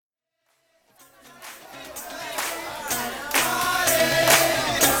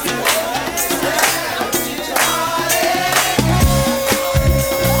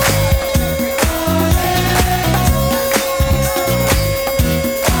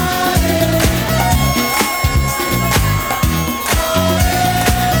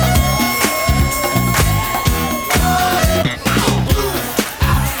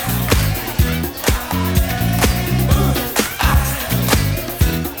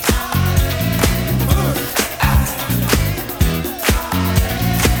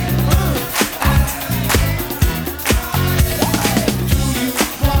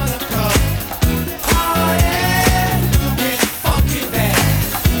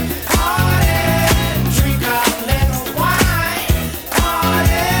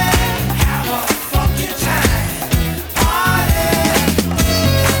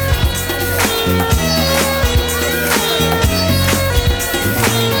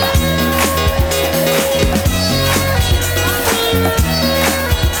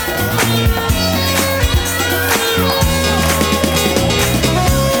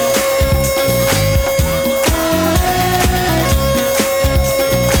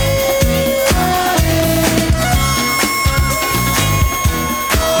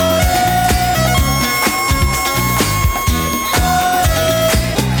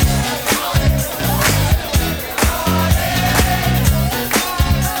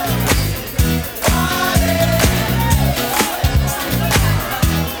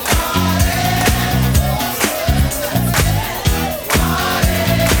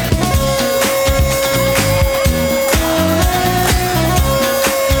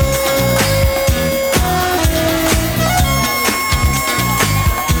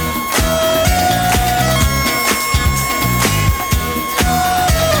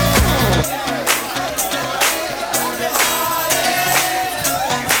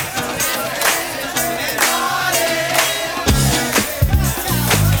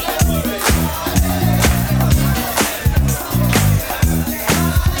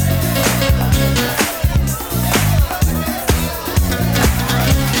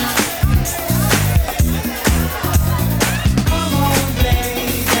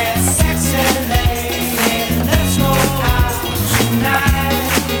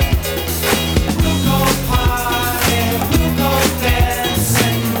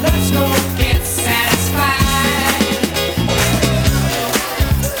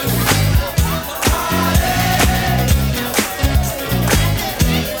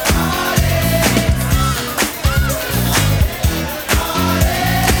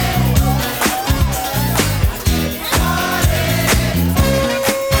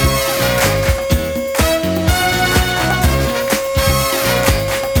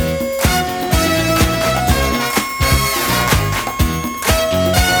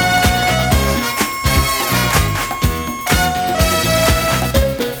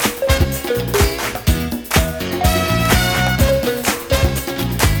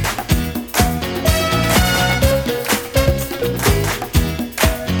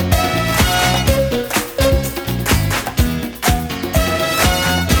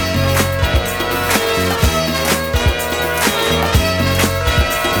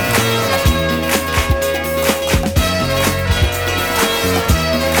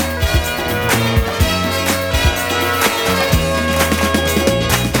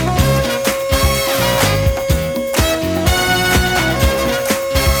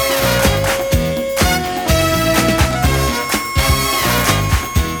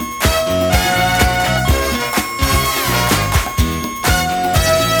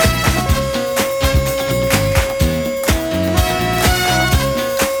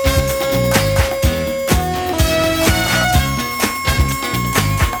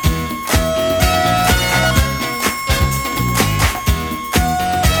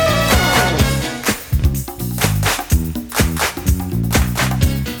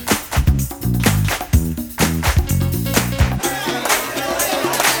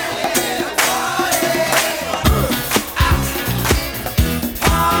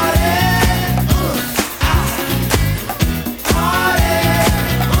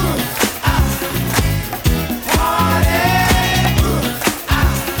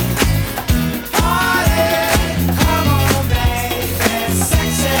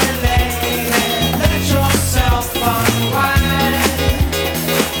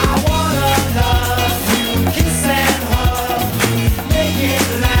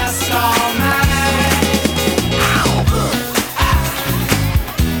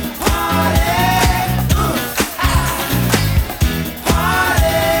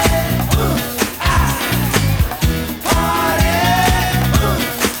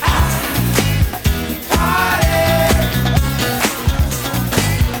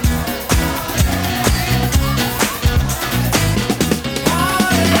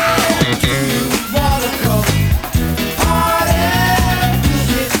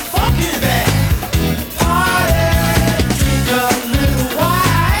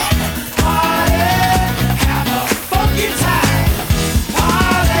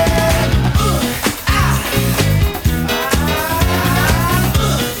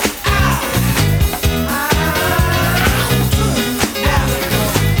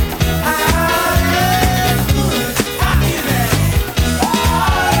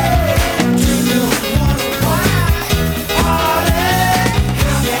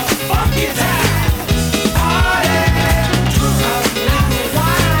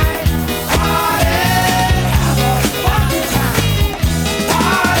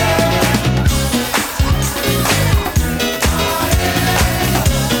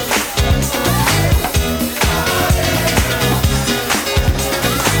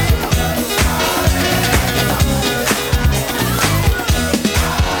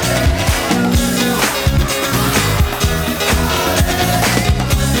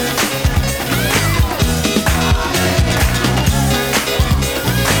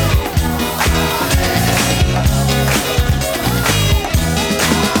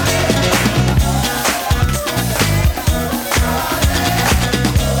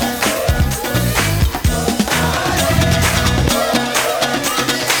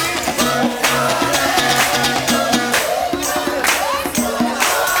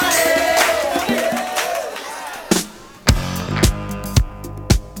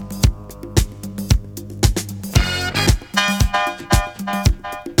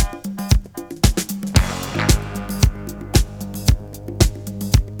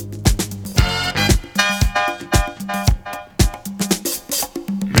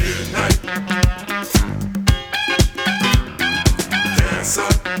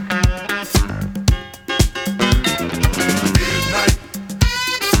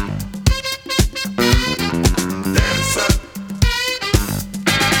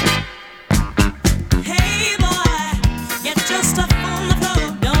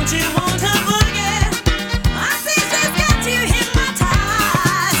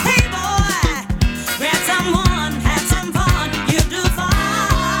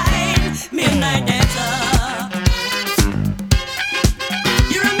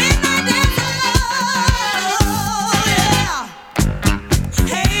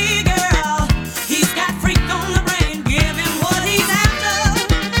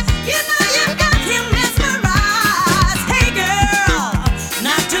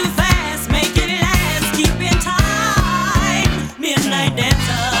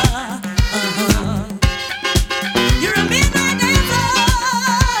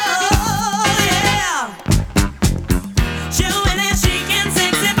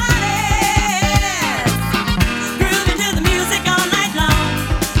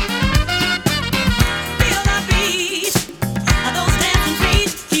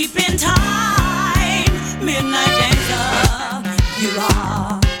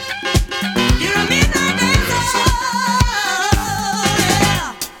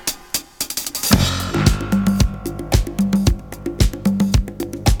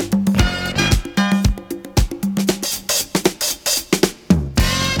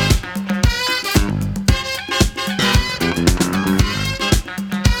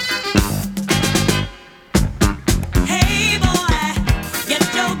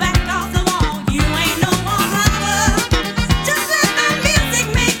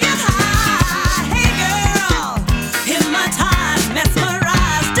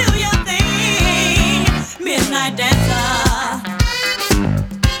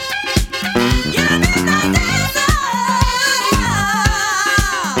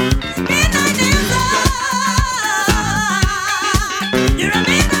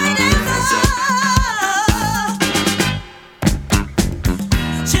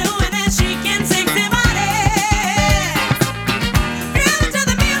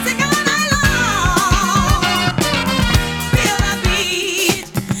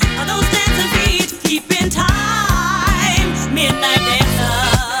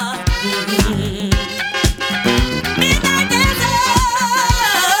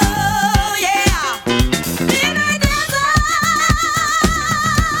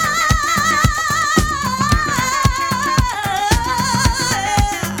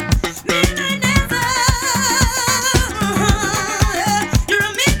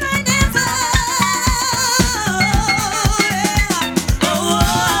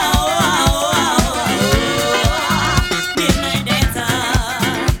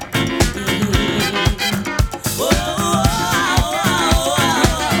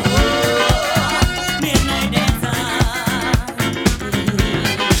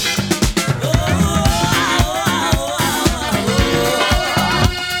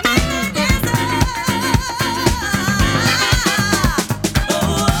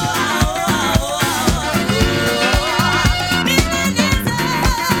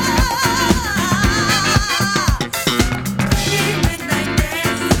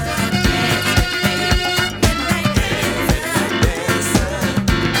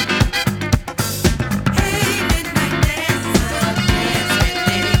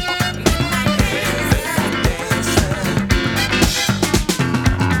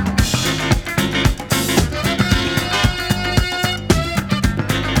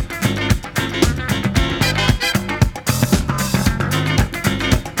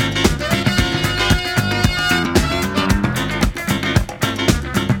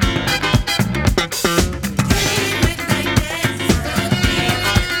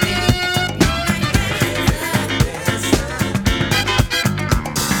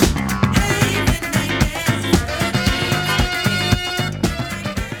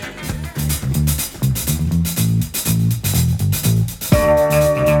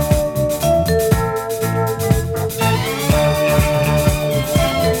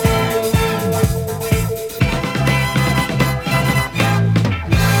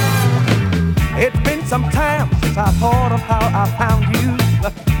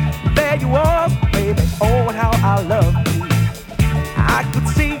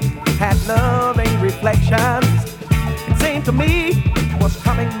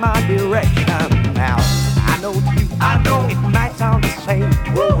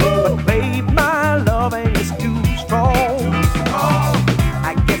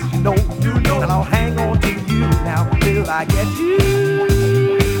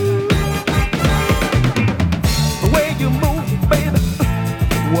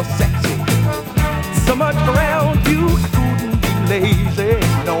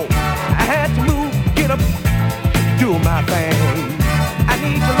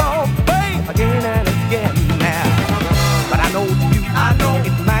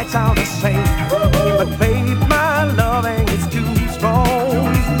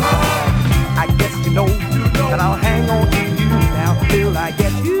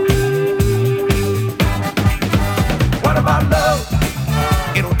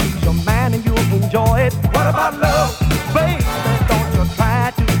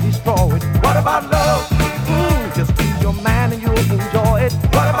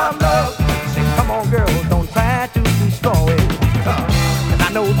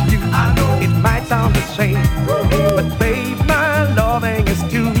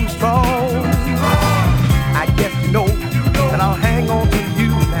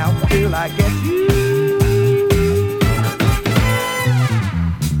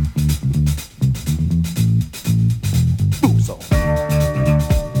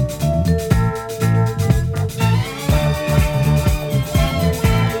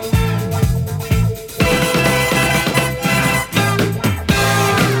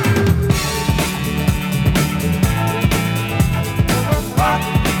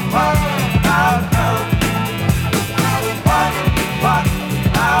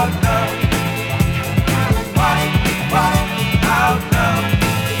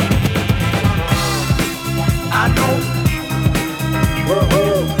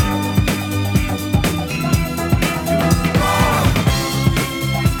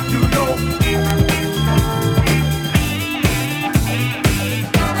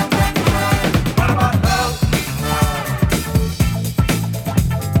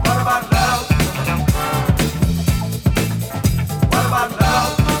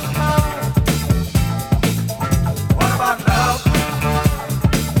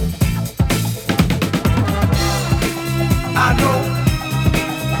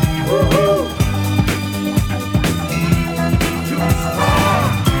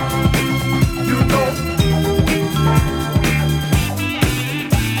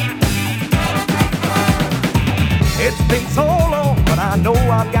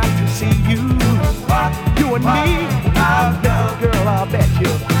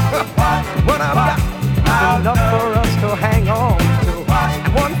you. What I've got is enough for us to hang on to.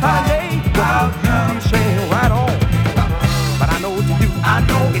 And one fine day, you'll be saying right on. But I know to you,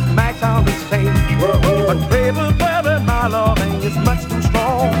 it might sound the same. But baby, baby, my loving is much too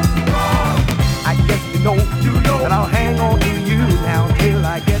strong. I guess you know that I'll hang on to you now till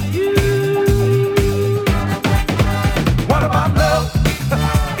I get you. What about love?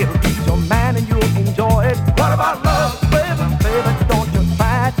 It'll be your man and you'll enjoy it. What about love? Baby, baby, don't you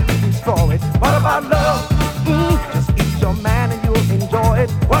try to destroy it. What about love? Just ease your man and you'll enjoy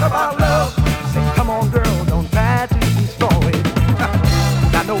it. What about love? Say, come on, girl, don't try to destroy it.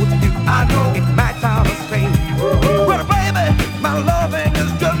 I know to you, it might sound the same. But baby, my loving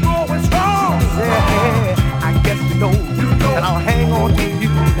is just growing strong. Yeah, I guess you know that I'll hang on to you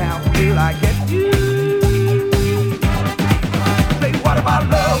now till I get you. Say, what about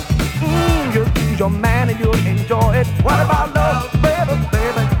love? You'll ease your man and you'll enjoy it. What about love? Baby,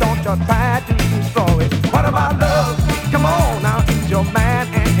 baby, don't you try to destroy it. What about love? Come on now, ease your man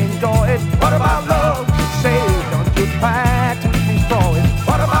and enjoy it. What about love? Say, don't you try to destroy it.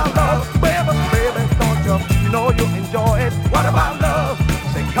 What about love? Baby, baby, don't you know you'll enjoy it. What about love?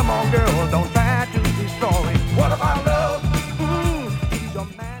 Say, come on girl, don't try to destroy it. What about love? Ease your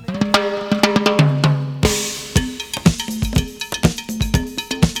man and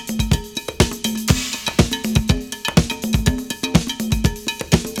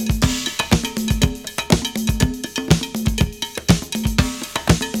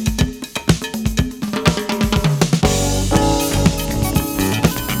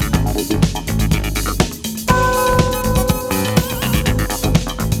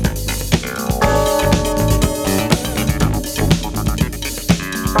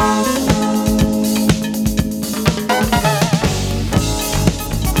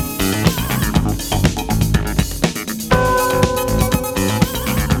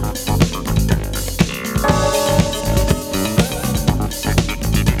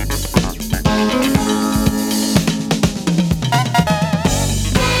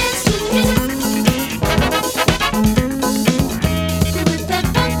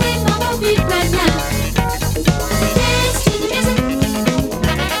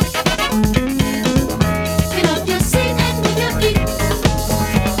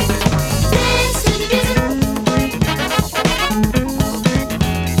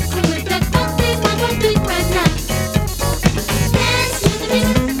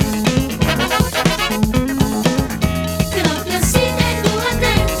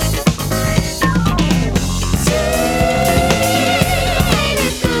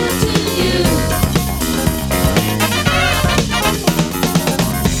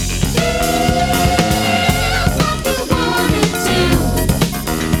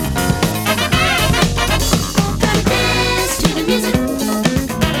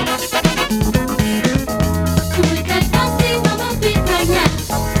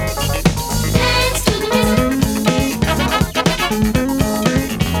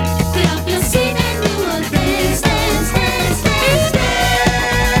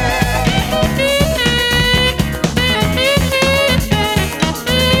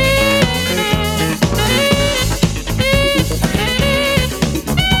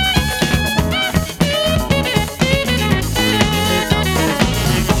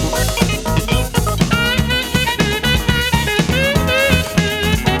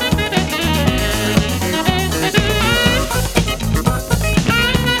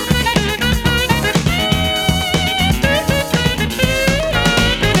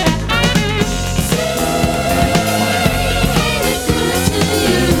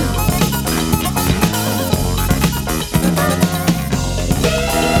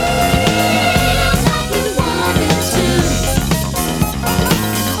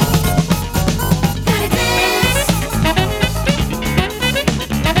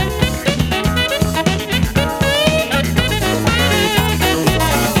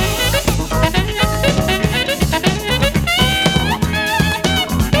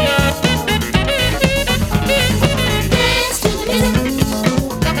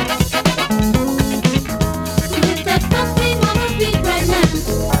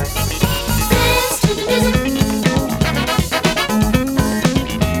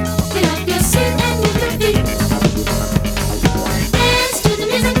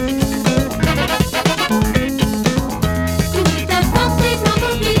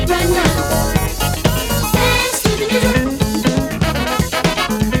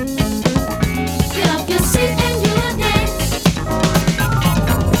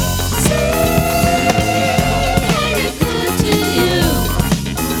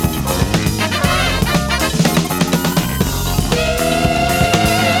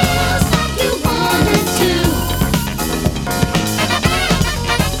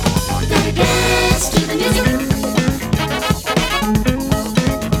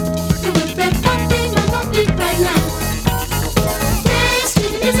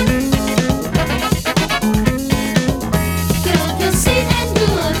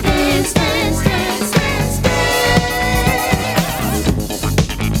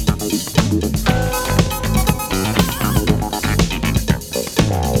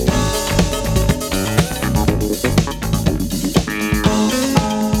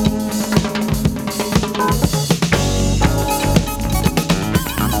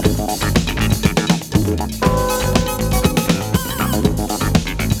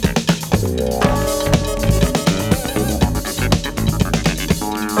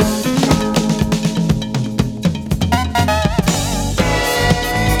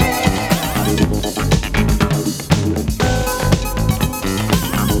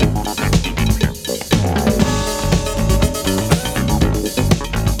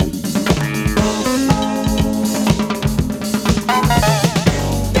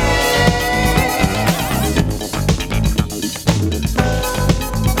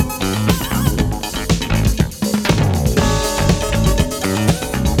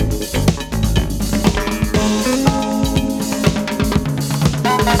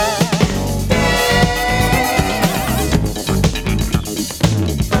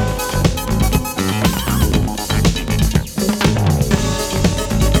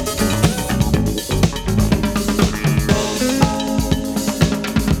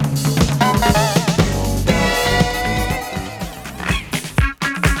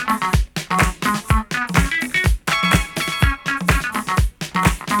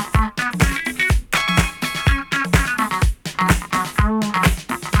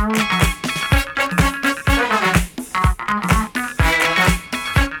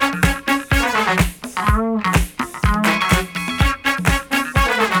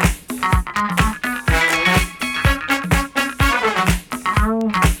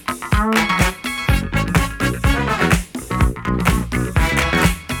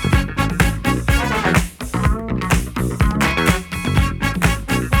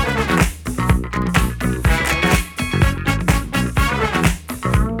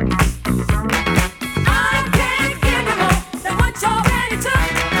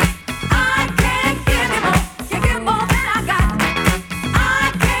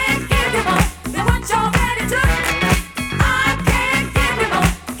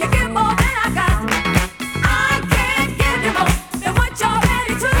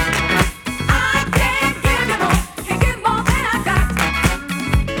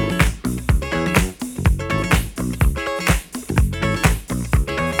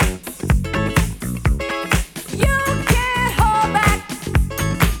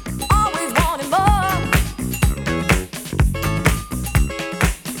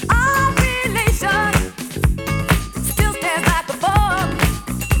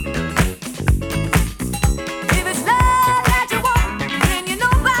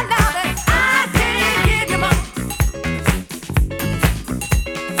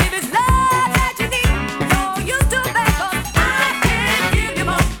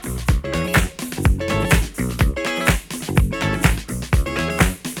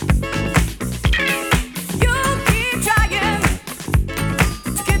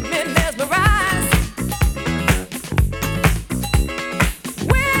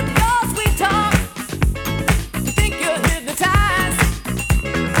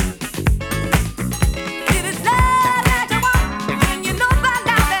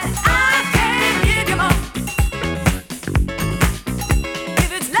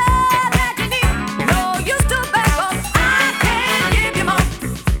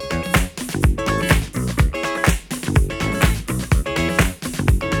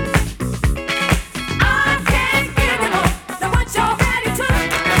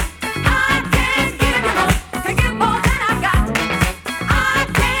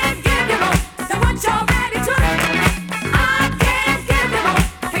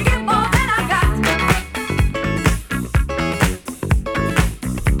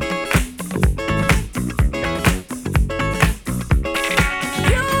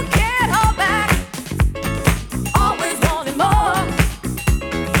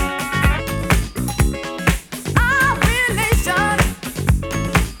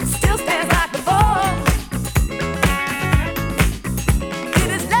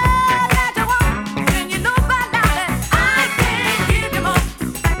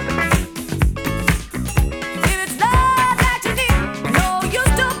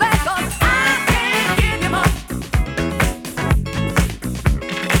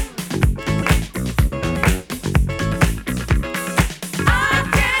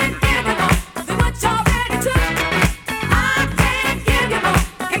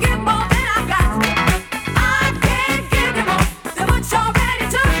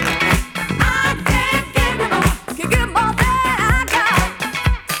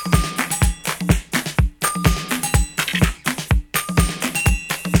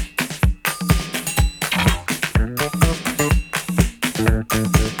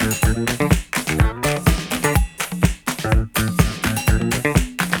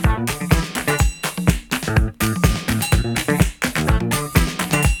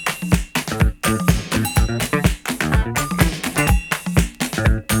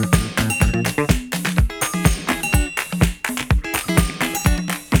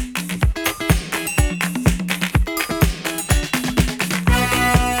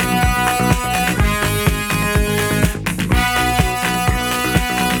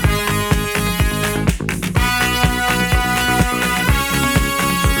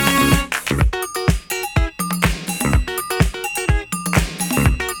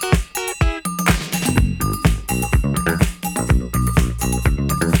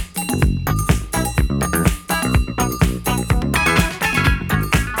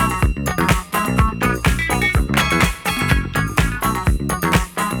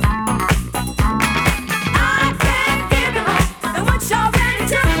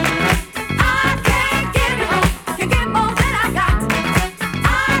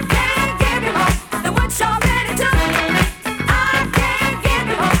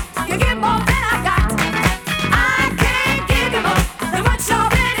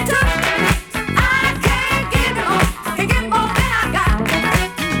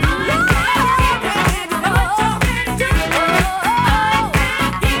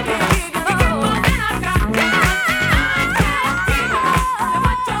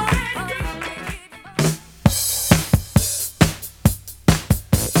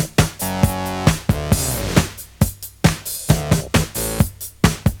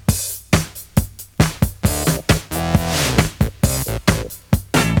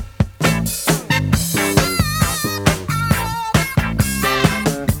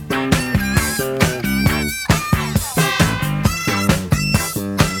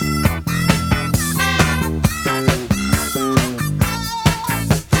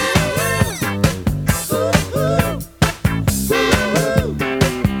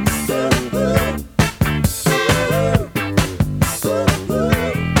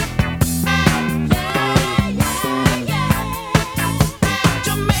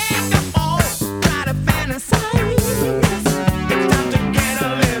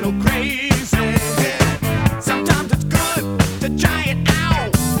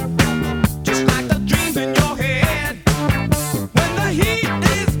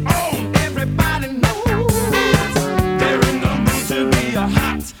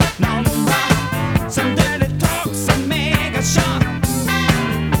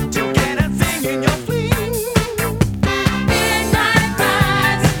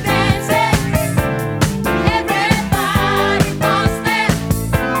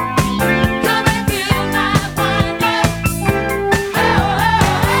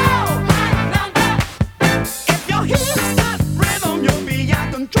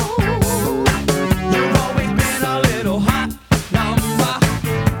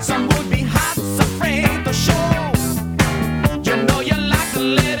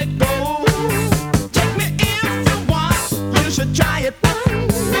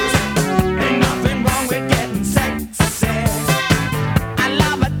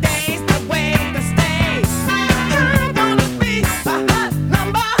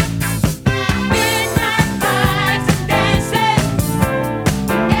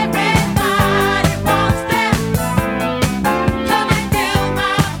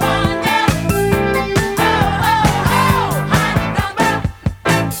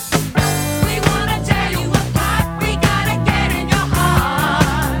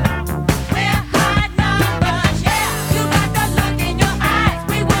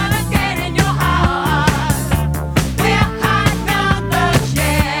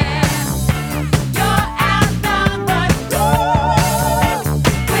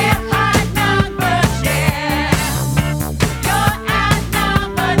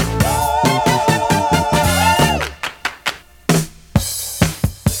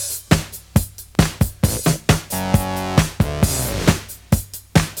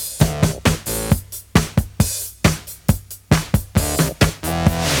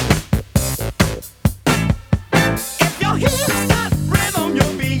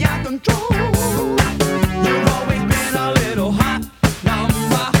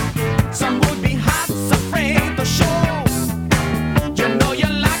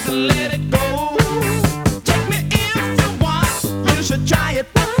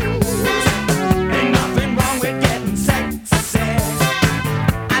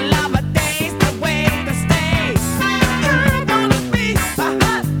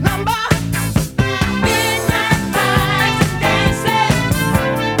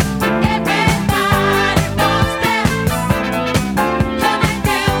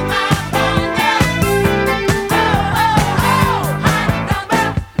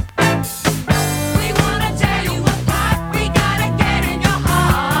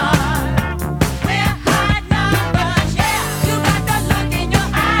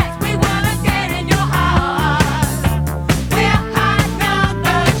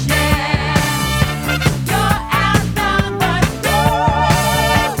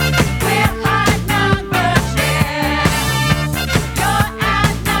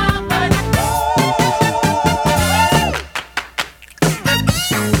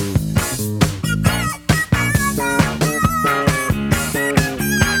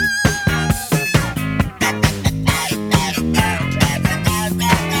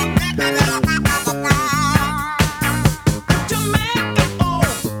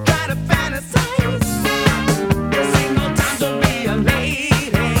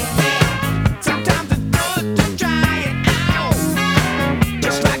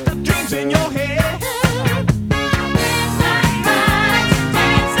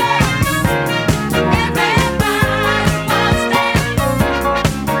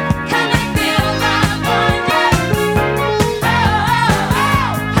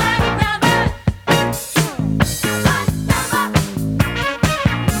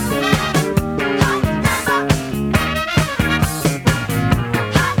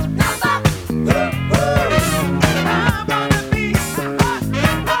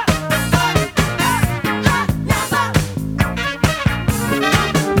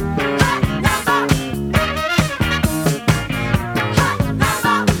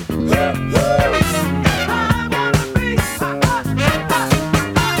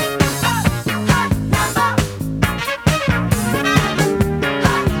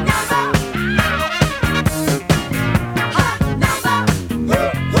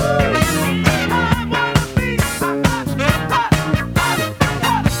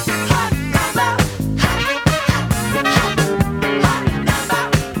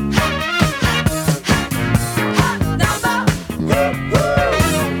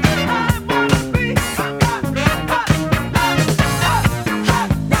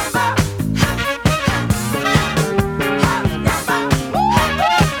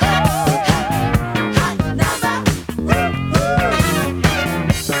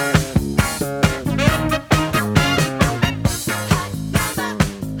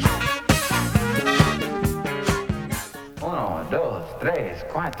tres,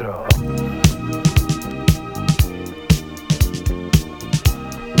 cuatro.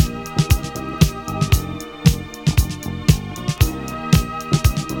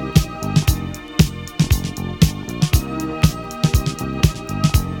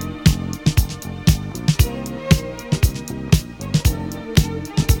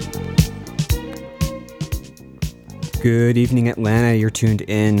 Good evening, Atlanta. You're tuned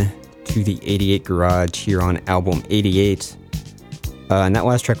in to the 88 Garage here on album 88. And that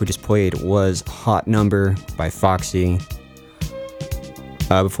last track we just played was Hot Number by Foxy.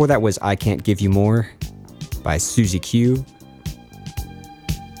 Before that was I Can't Give You More by Susie Q.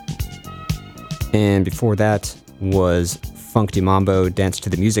 And before that was Funk de Mambo Dance to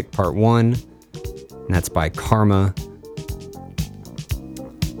the Music Part 1. And that's by Karma.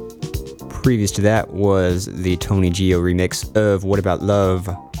 Previous to that was the Tony Gio remix of What About Love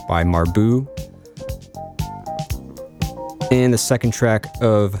by Marbu. And the second track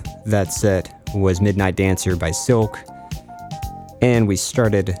of that set was Midnight Dancer by Silk. And we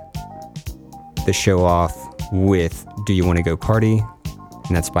started the show off with Do You Want to Go Party?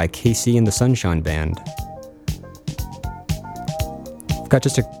 And that's by Casey and the Sunshine Band. I've got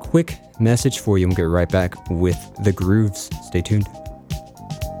just a quick message for you and we'll get right back with the grooves. Stay tuned.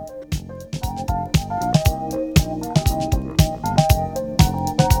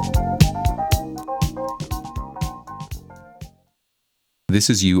 This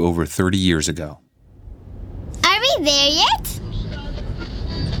is you over 30 years ago. Are we there yet?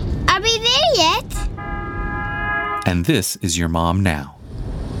 Are we there yet? And this is your mom now.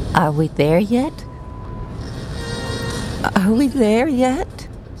 Are we there yet? Are we there yet?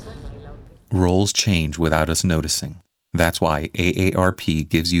 Roles change without us noticing. That's why AARP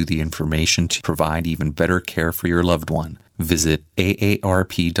gives you the information to provide even better care for your loved one. Visit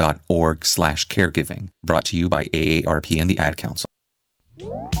aarp.org/caregiving. Brought to you by AARP and the Ad Council.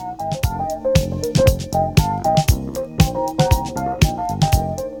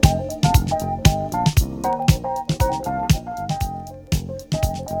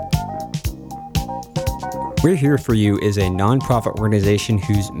 We're Here For You is a nonprofit organization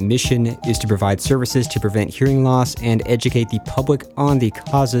whose mission is to provide services to prevent hearing loss and educate the public on the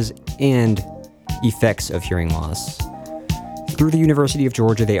causes and effects of hearing loss. Through the University of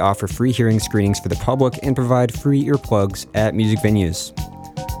Georgia, they offer free hearing screenings for the public and provide free earplugs at music venues.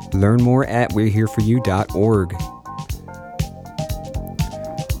 Learn more at we'rehereforyou.org.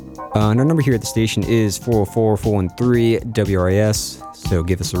 Our number here at the station is 404-413-WRIS, so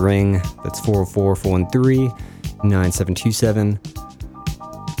give us a ring. That's 404-413-9727.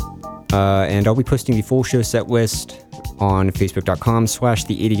 And I'll be posting the full show set list on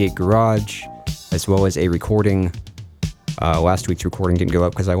facebook.com/the88garage, as well as a recording. Last week's recording didn't go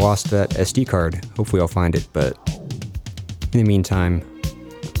up because I lost that SD card. Hopefully I'll find it, but in the meantime,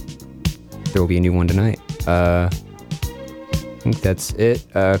 there will be a new one tonight. I think that's it.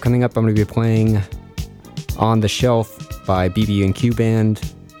 Coming up, I'm going to be playing On the Shelf by BB&Q Band,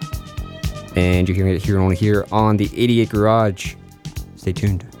 and you're hearing it here only here on the 88 Garage. Stay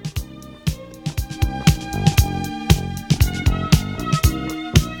tuned.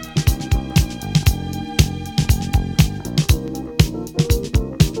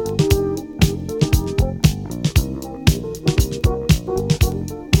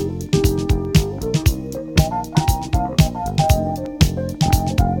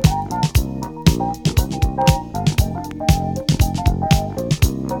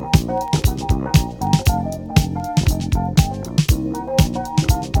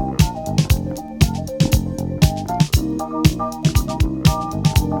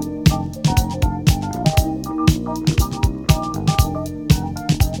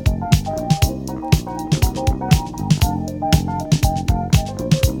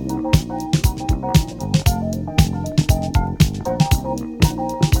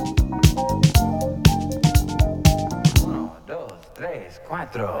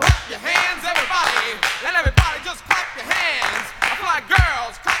 Cuatro. Clap your hands, everybody, and everybody just clap your hands. Fly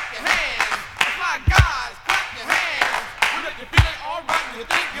girls, clap your hands. Fly guys, clap your hands. Well, if you're feeling alright and you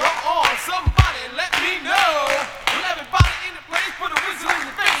think you're on, somebody let me know. Well, everybody in the place put a whistle in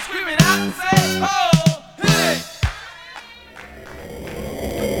your face, screaming out and say, oh, hit it.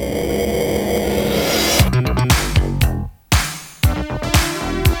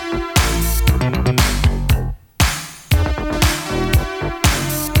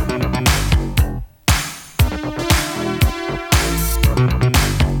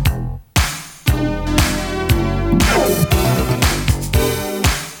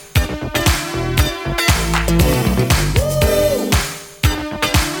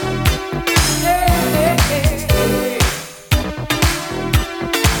 Yeah.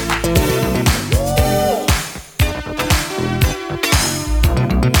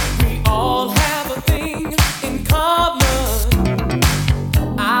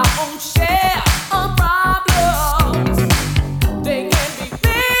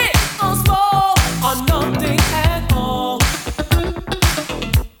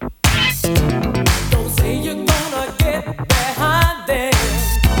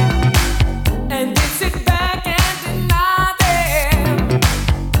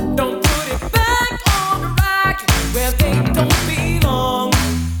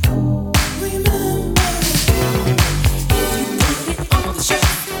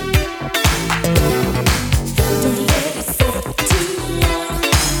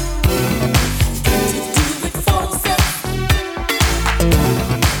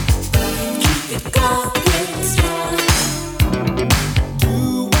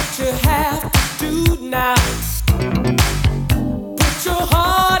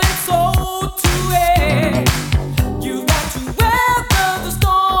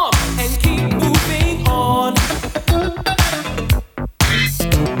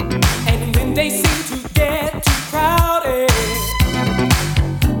 Keep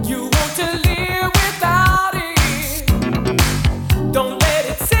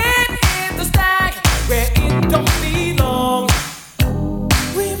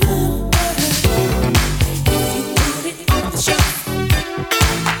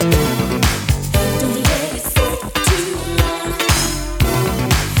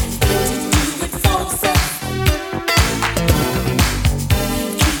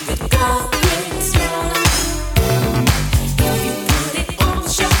it going.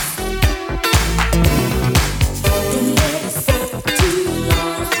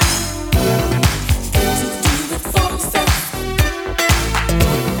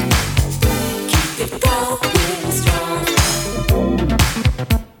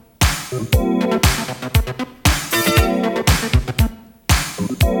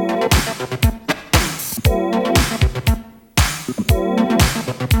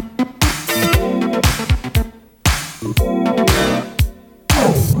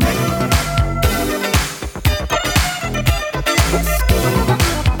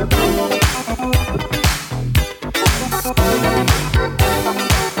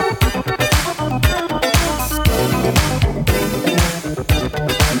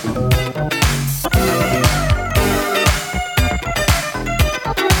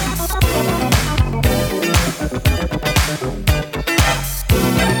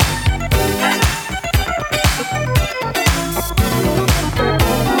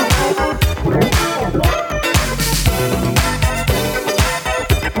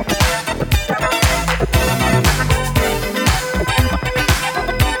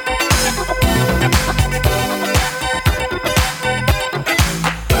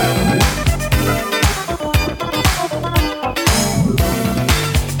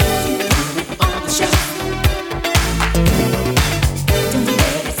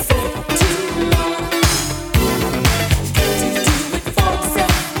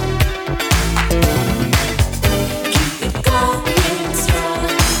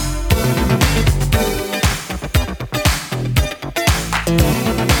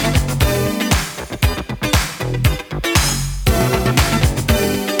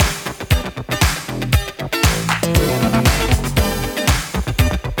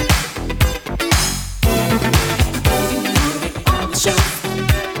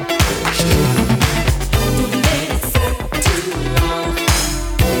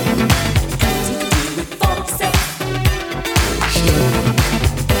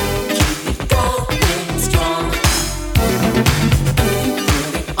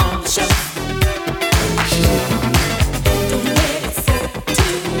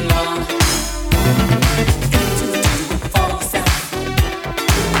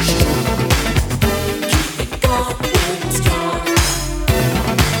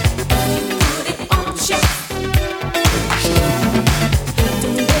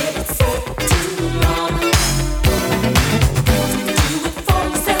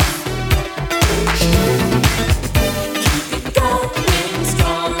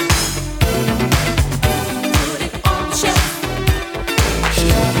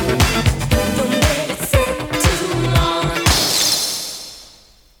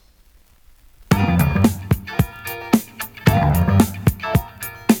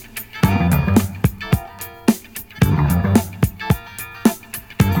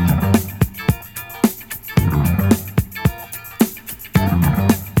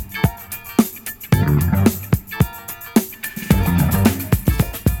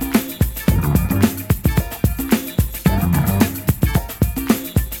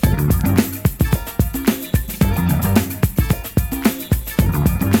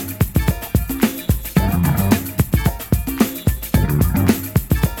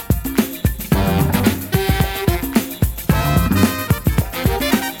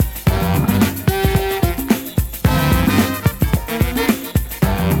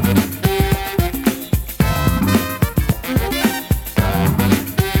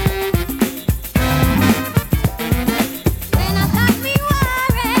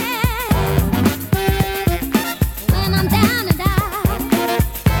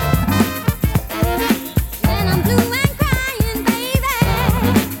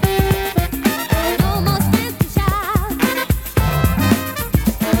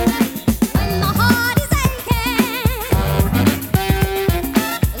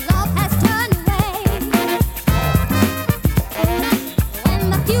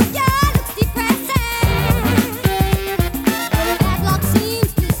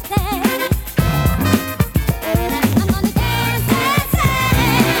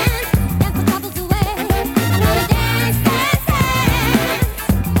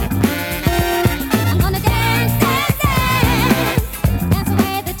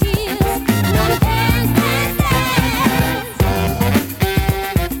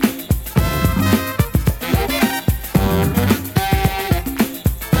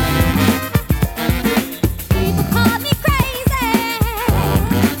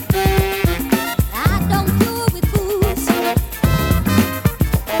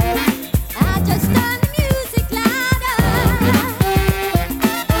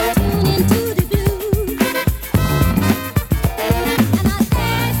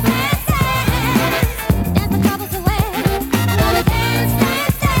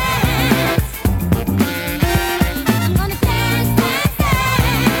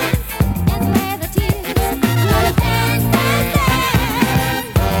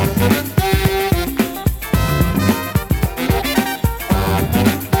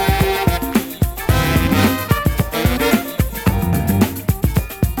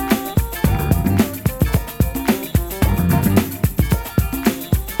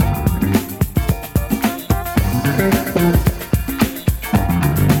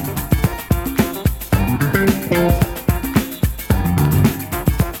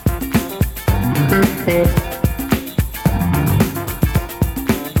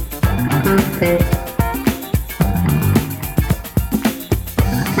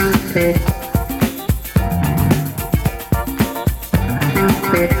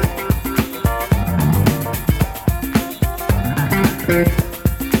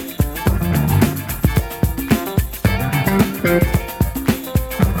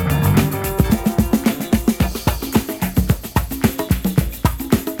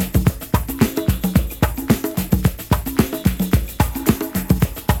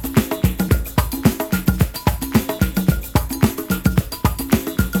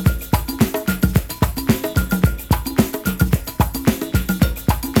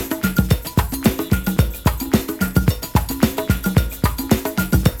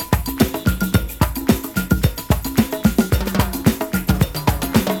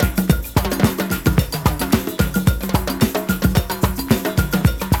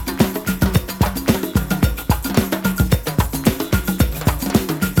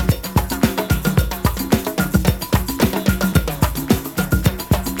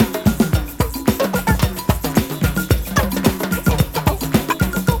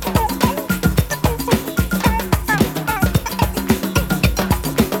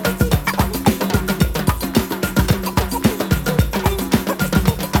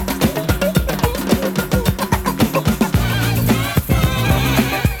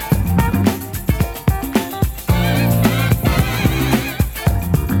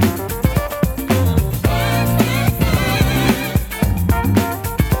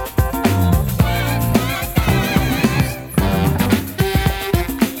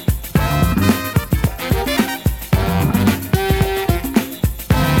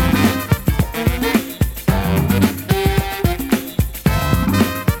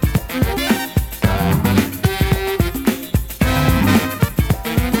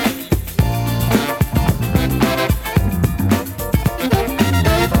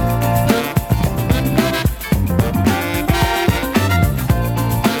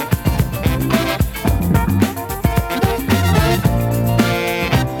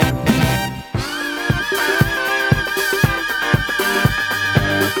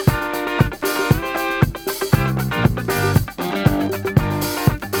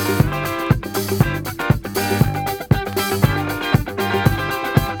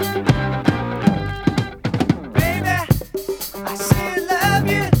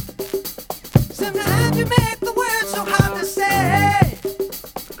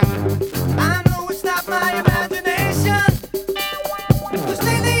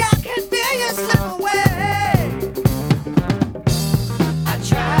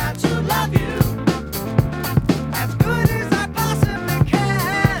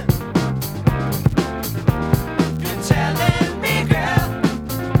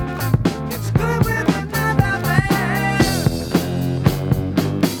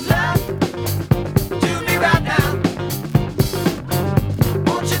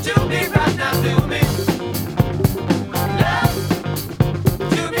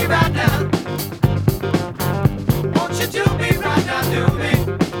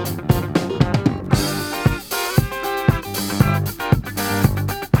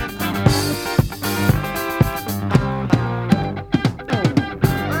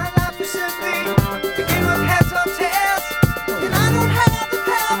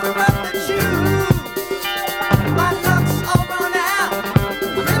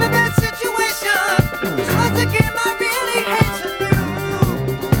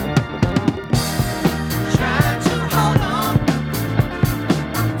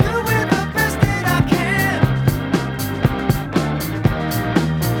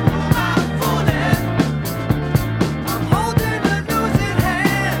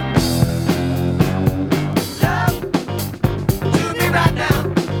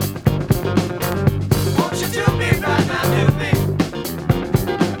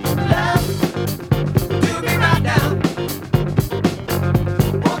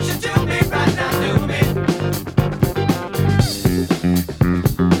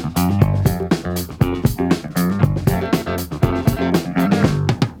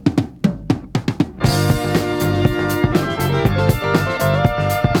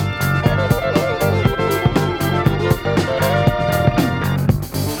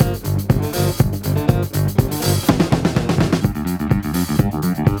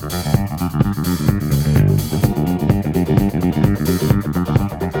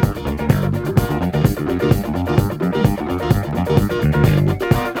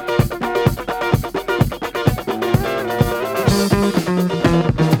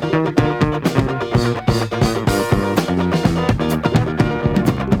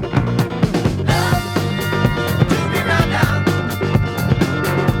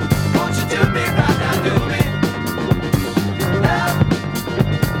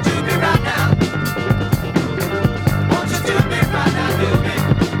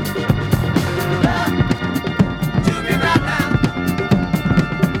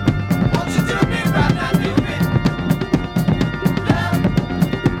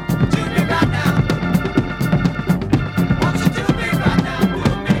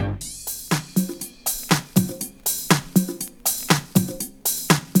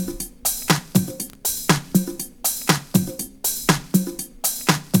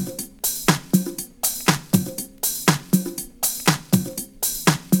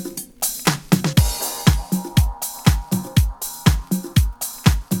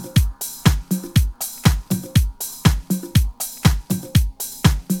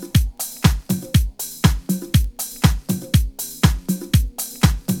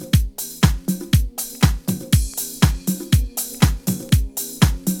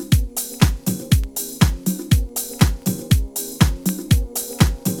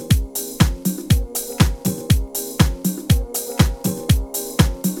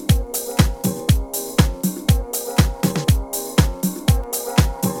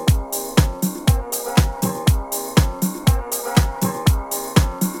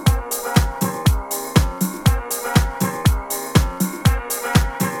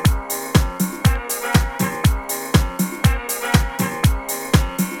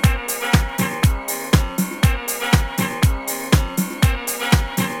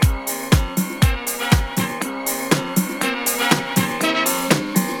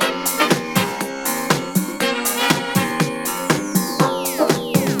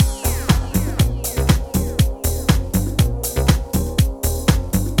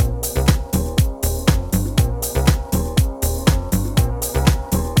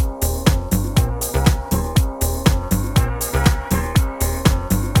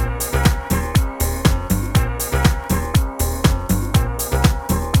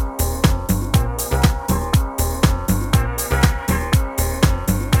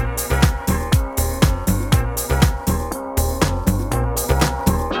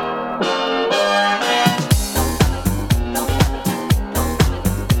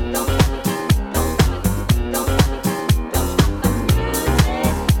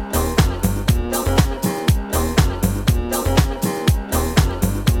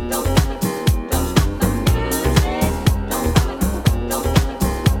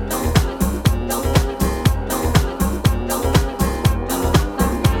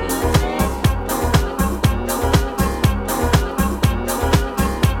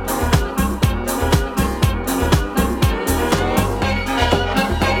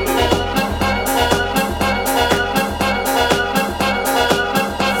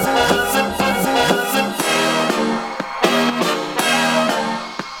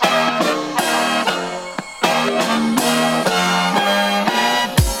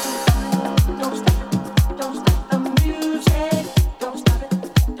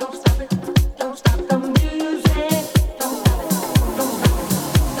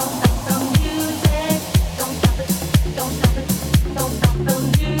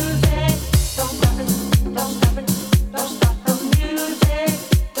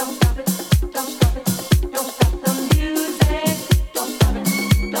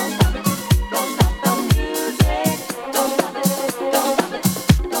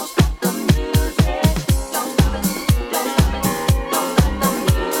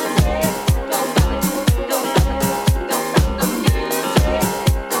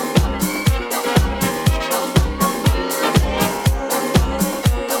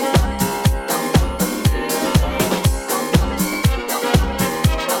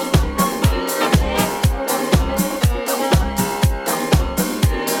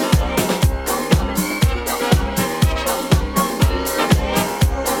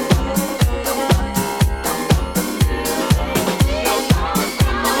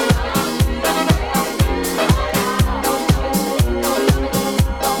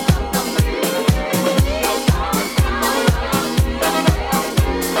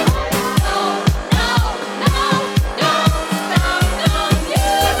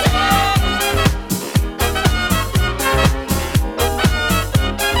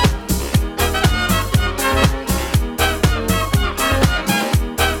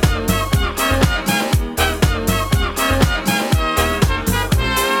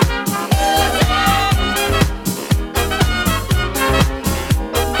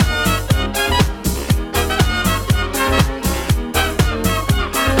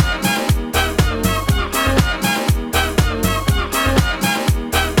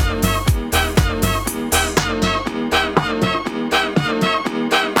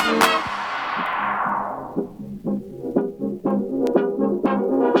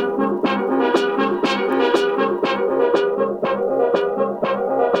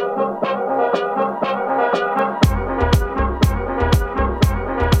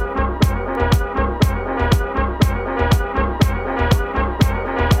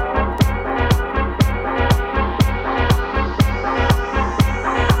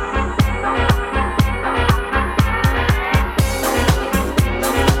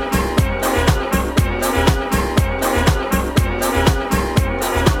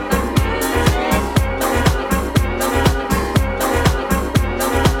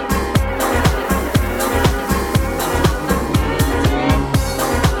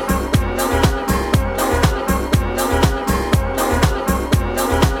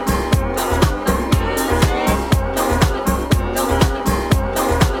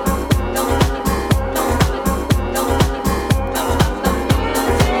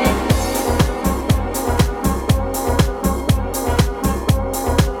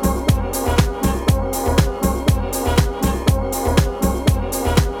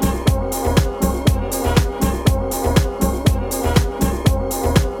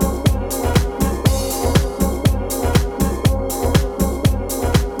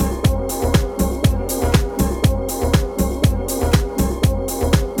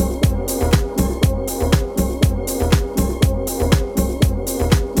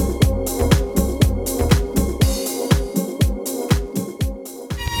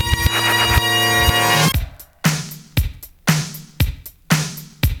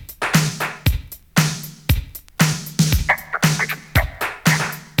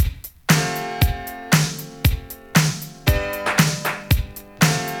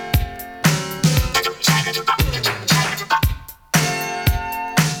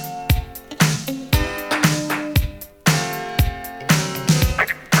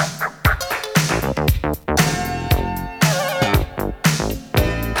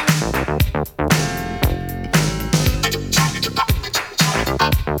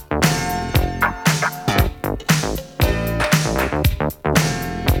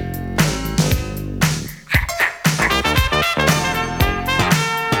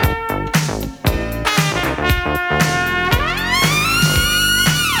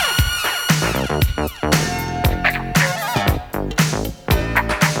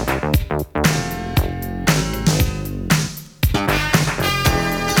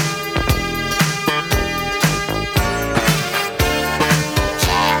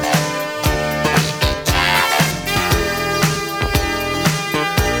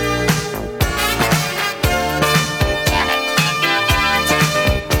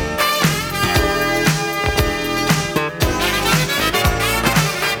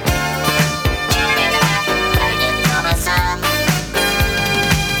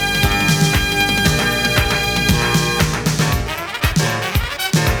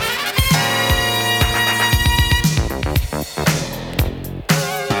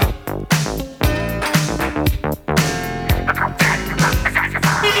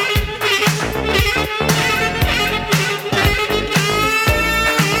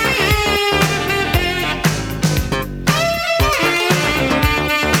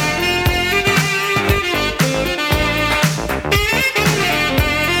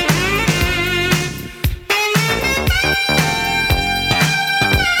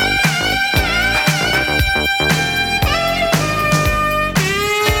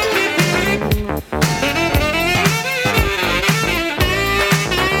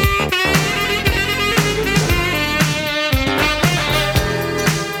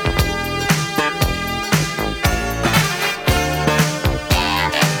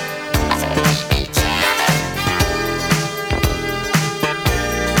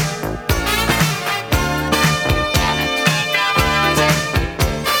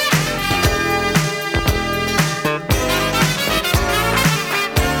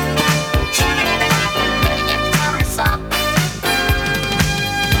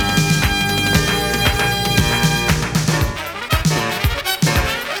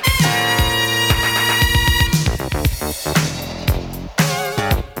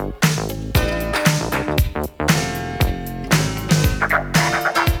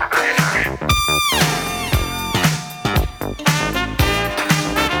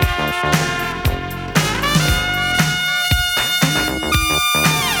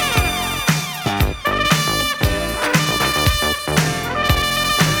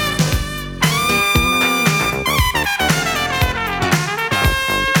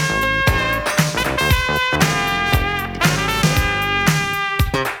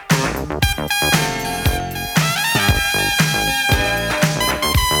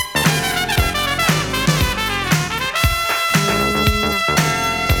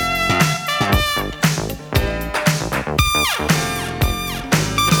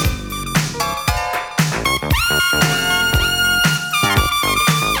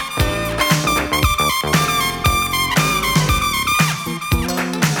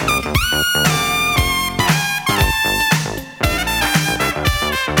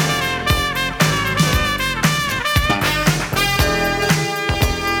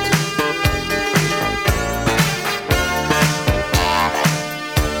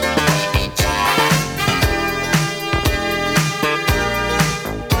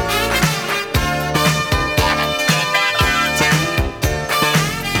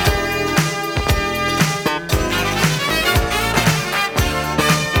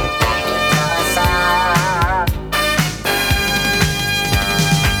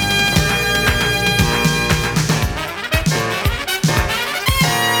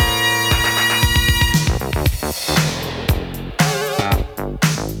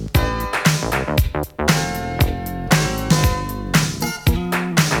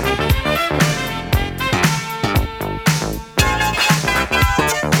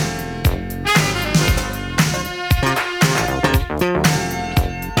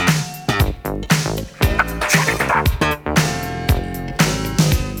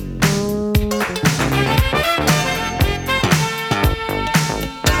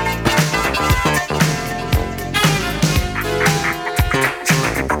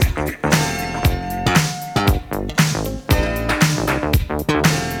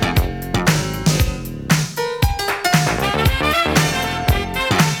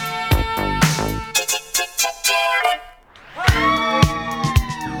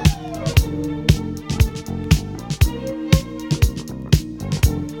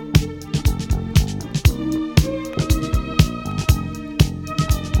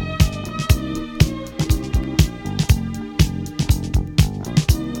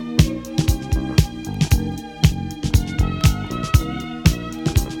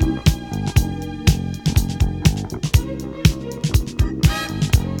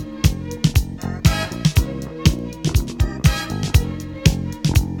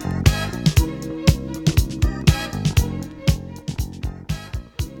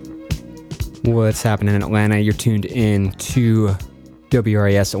 What's happening in Atlanta? You're tuned in to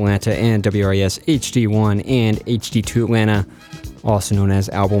WRIS Atlanta and WRIS HD1 and HD2 Atlanta, also known as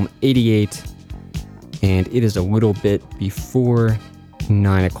Album 88. And it is a little bit before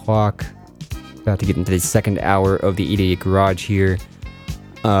 9 o'clock. About to get into the second hour of the 88 Garage here.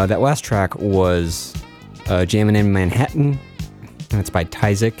 That last track was Jammin' in Manhattan. That's by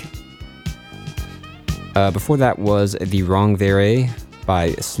Tyzik. Before that was The Wrong There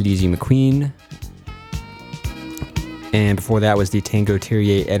by Sleazy McQueen. And before that was the Tango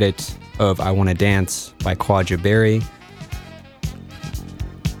Terrier edit of I Wanna Dance by Claudia Berry.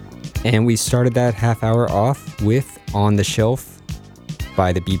 And we started that half hour off with On the Shelf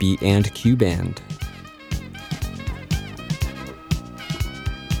by the BB and Q Band.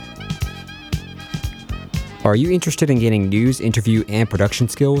 Are you interested in gaining news, interview, and production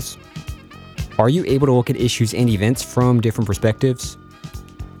skills? Are you able to look at issues and events from different perspectives?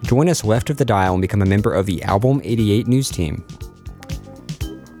 Join us left of the dial and become a member of the Album 88 news team.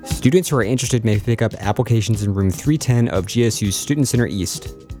 Students who are interested may pick up applications in room 310 of GSU's Student Center East.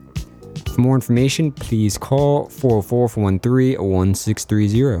 For more information, please call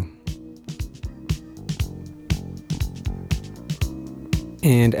 404-413-1630.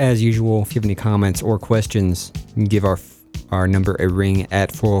 And as usual, if you have any comments or questions, you can give our number a ring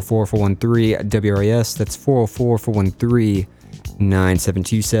at 404-413-WRIS. That's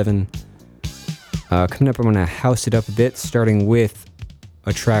 404-413-9727. Coming up, I'm going to house it up a bit, starting with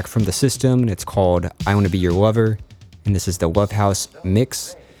a track from the System. It's called I Wanna Be Your Lover, and this is the Love House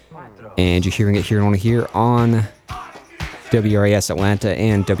mix. And you're hearing it here on WRIS Atlanta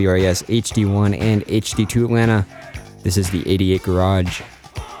and WRIS HD1 and HD2 Atlanta. This is the 88 Garage.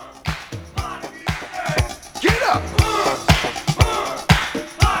 Get up!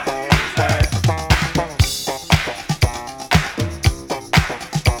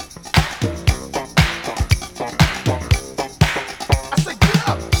 I said get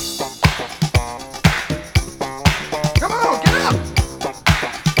up! Come on, get up!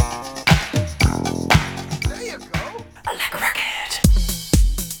 There you go. I like rocket.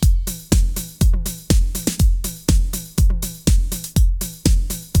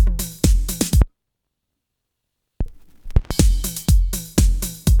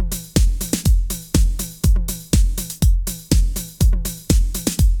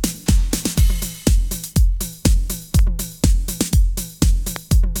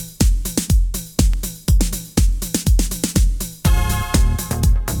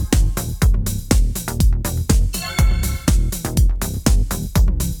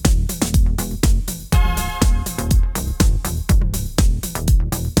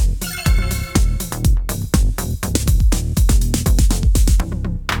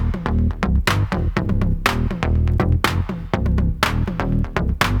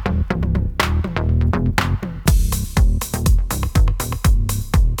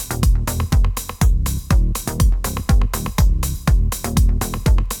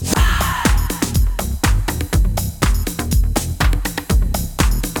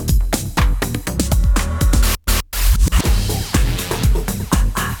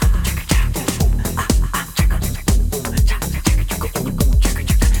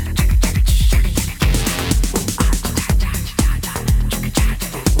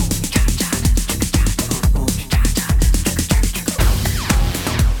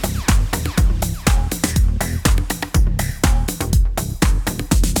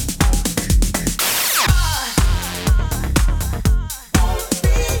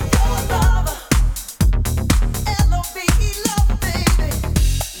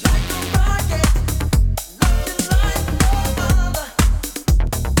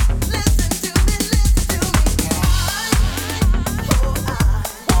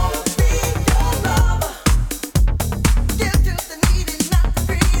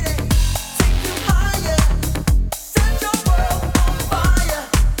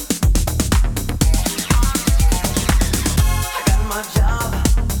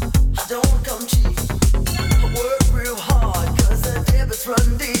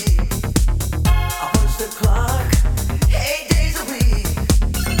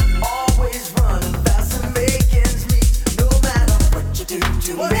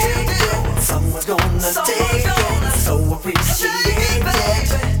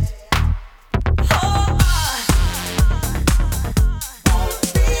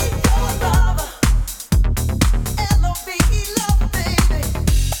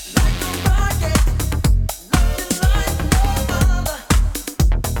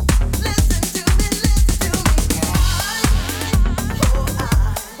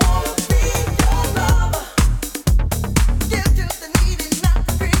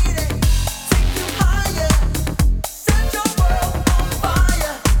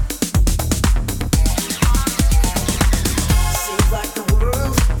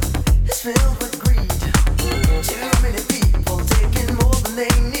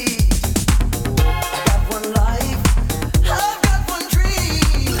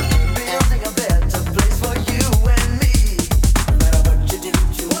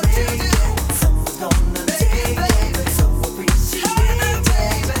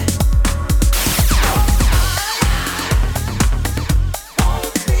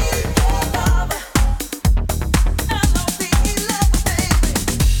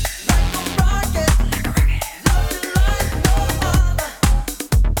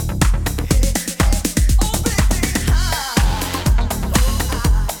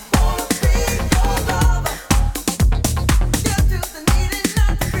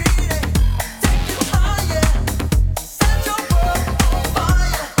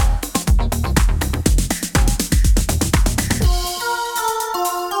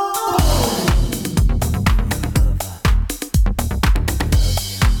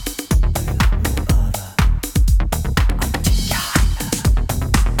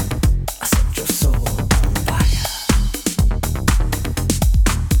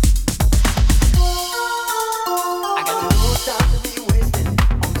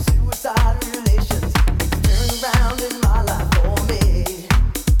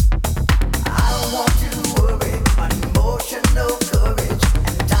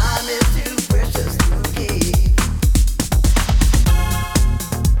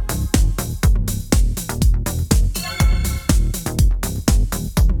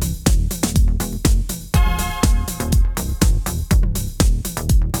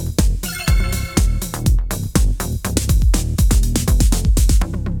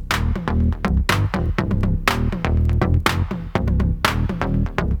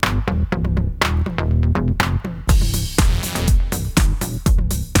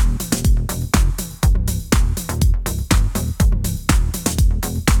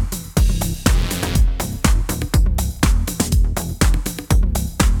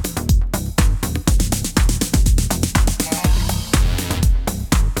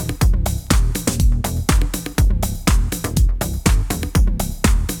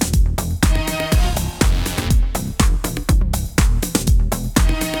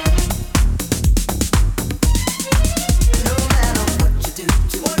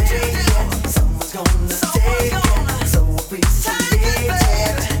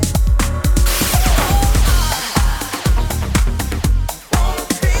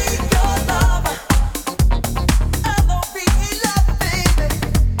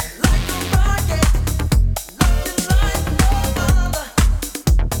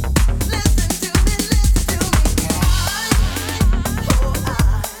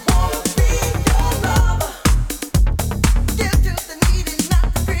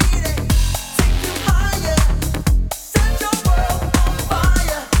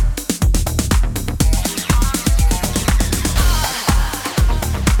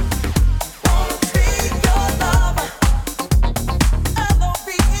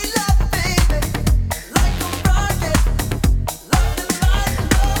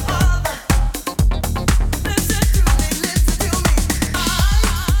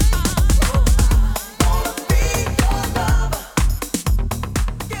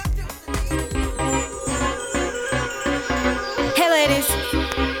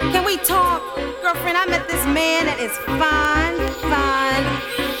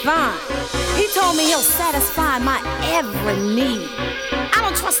 fine. He told me he'll satisfy my every need. I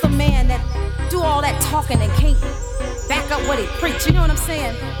don't trust a man that do all that talking and can't back up what he preach. You know what I'm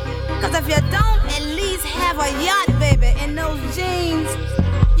saying? Cause if you don't at least have a yacht, baby, in those jeans,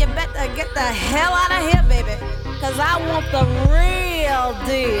 you better get the hell out of here, baby. Cause I want the real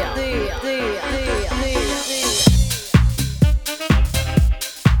deal.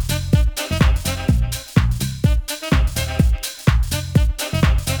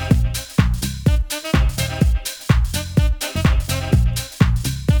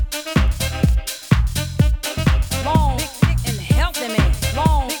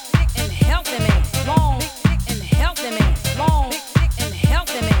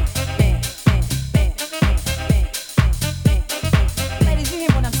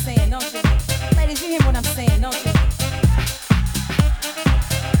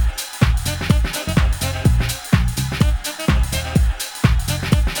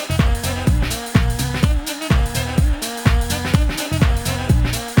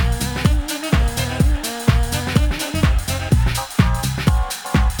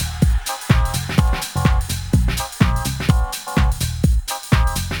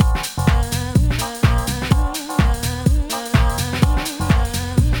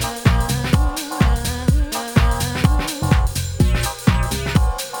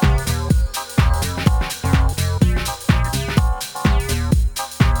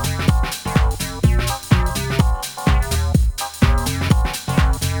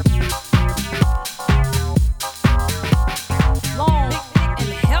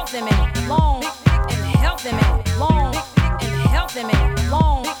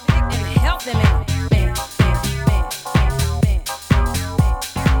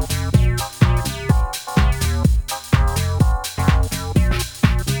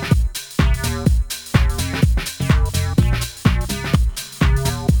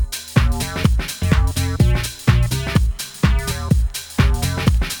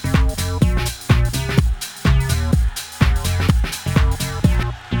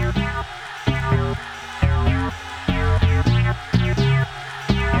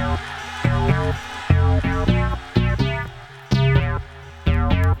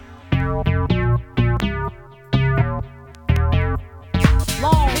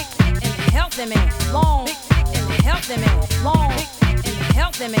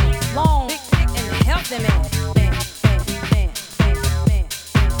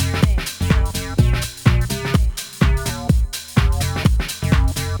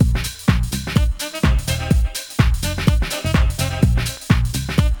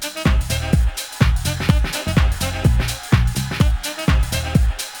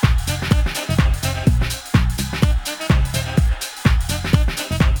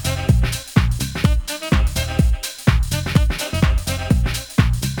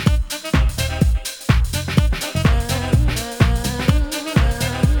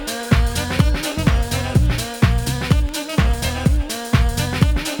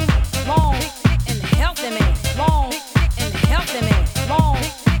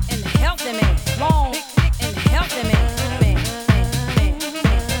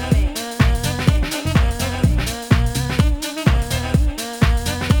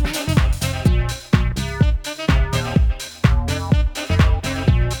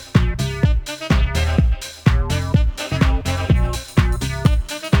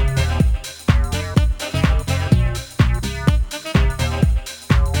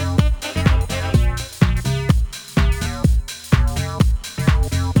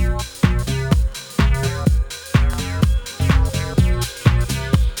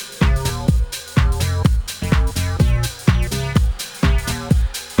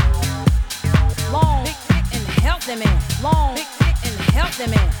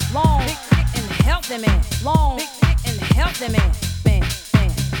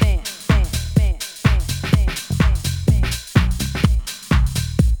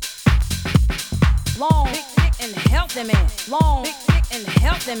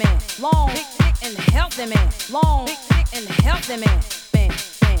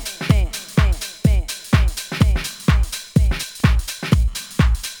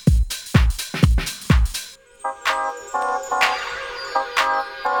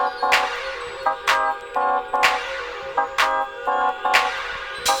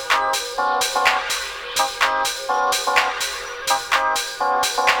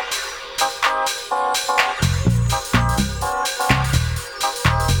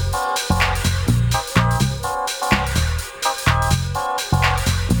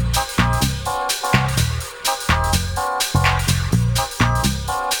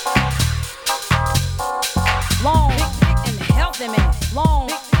 Long,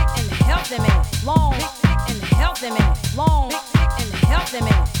 healthy man. Long and healthy man. Long and healthy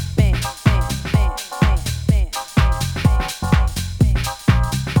man. Man, man, man, man, man,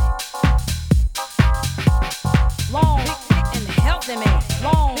 long and healthy man.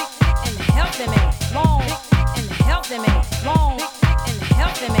 Long and healthy man. Long and healthy man. Long and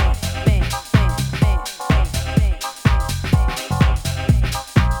healthy man. Man, man, man, man, man.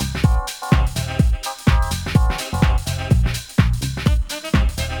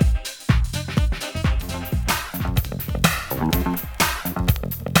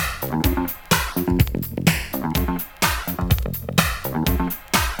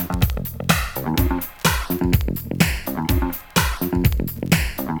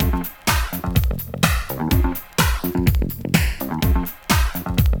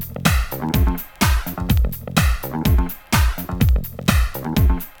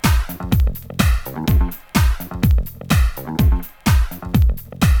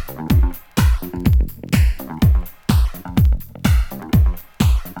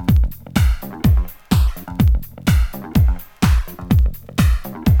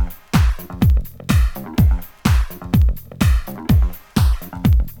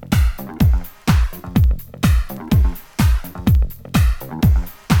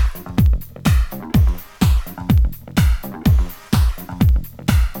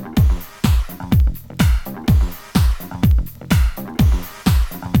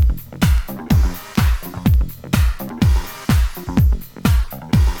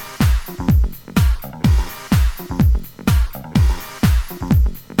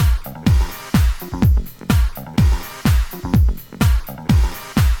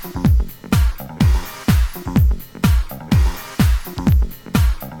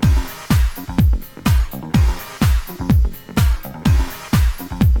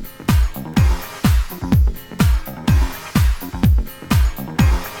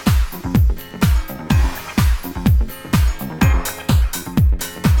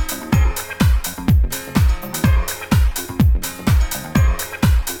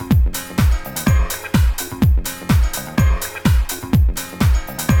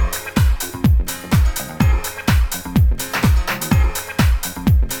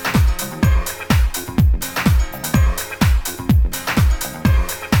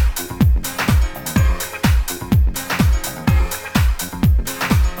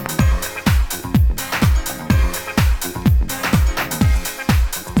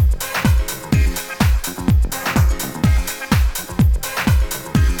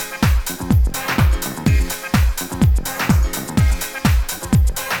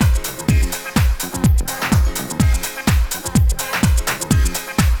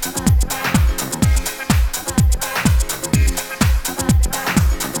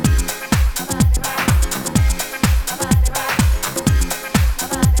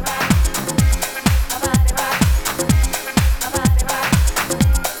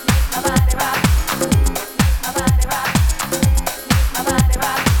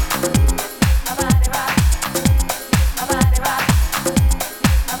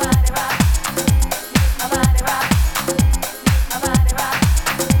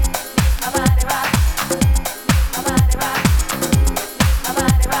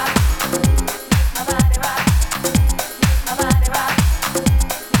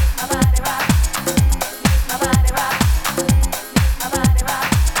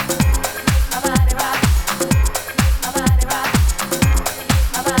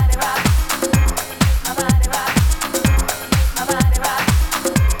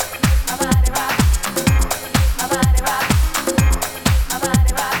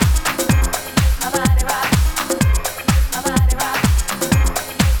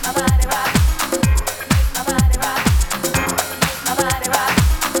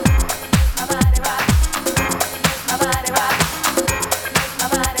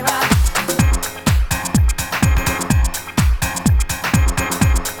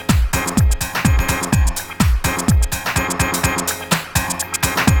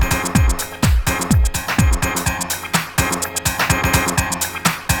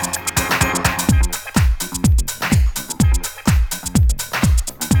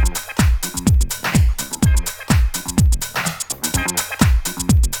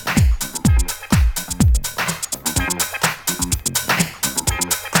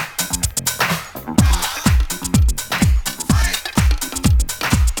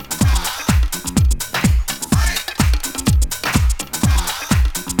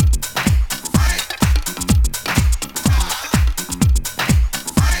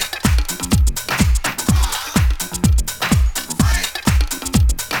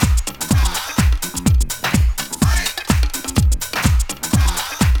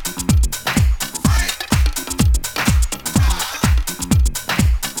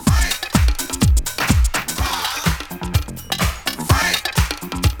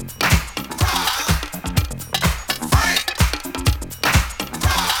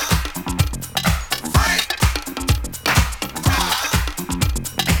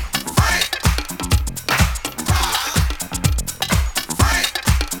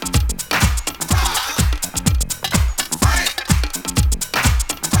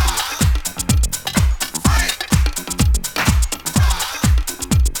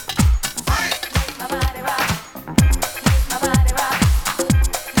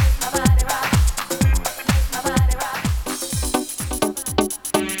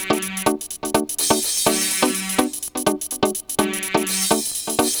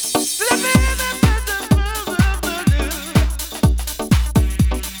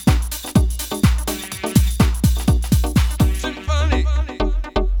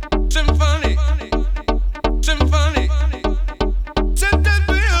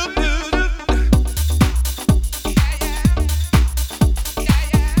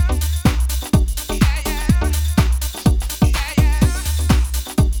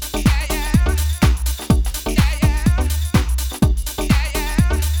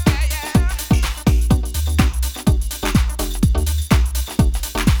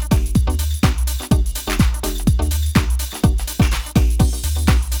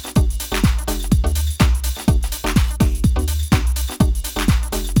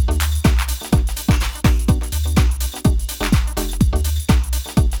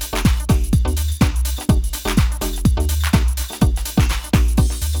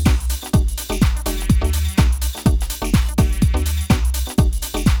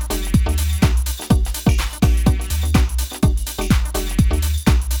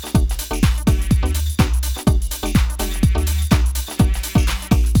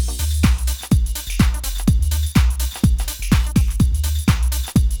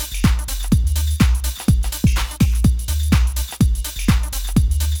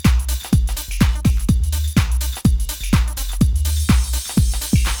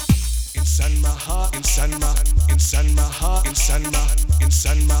 inside my heart, inside my heart, inside my heart, inside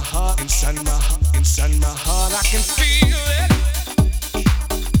my heart, inside my heart, inside my heart, I can feel it.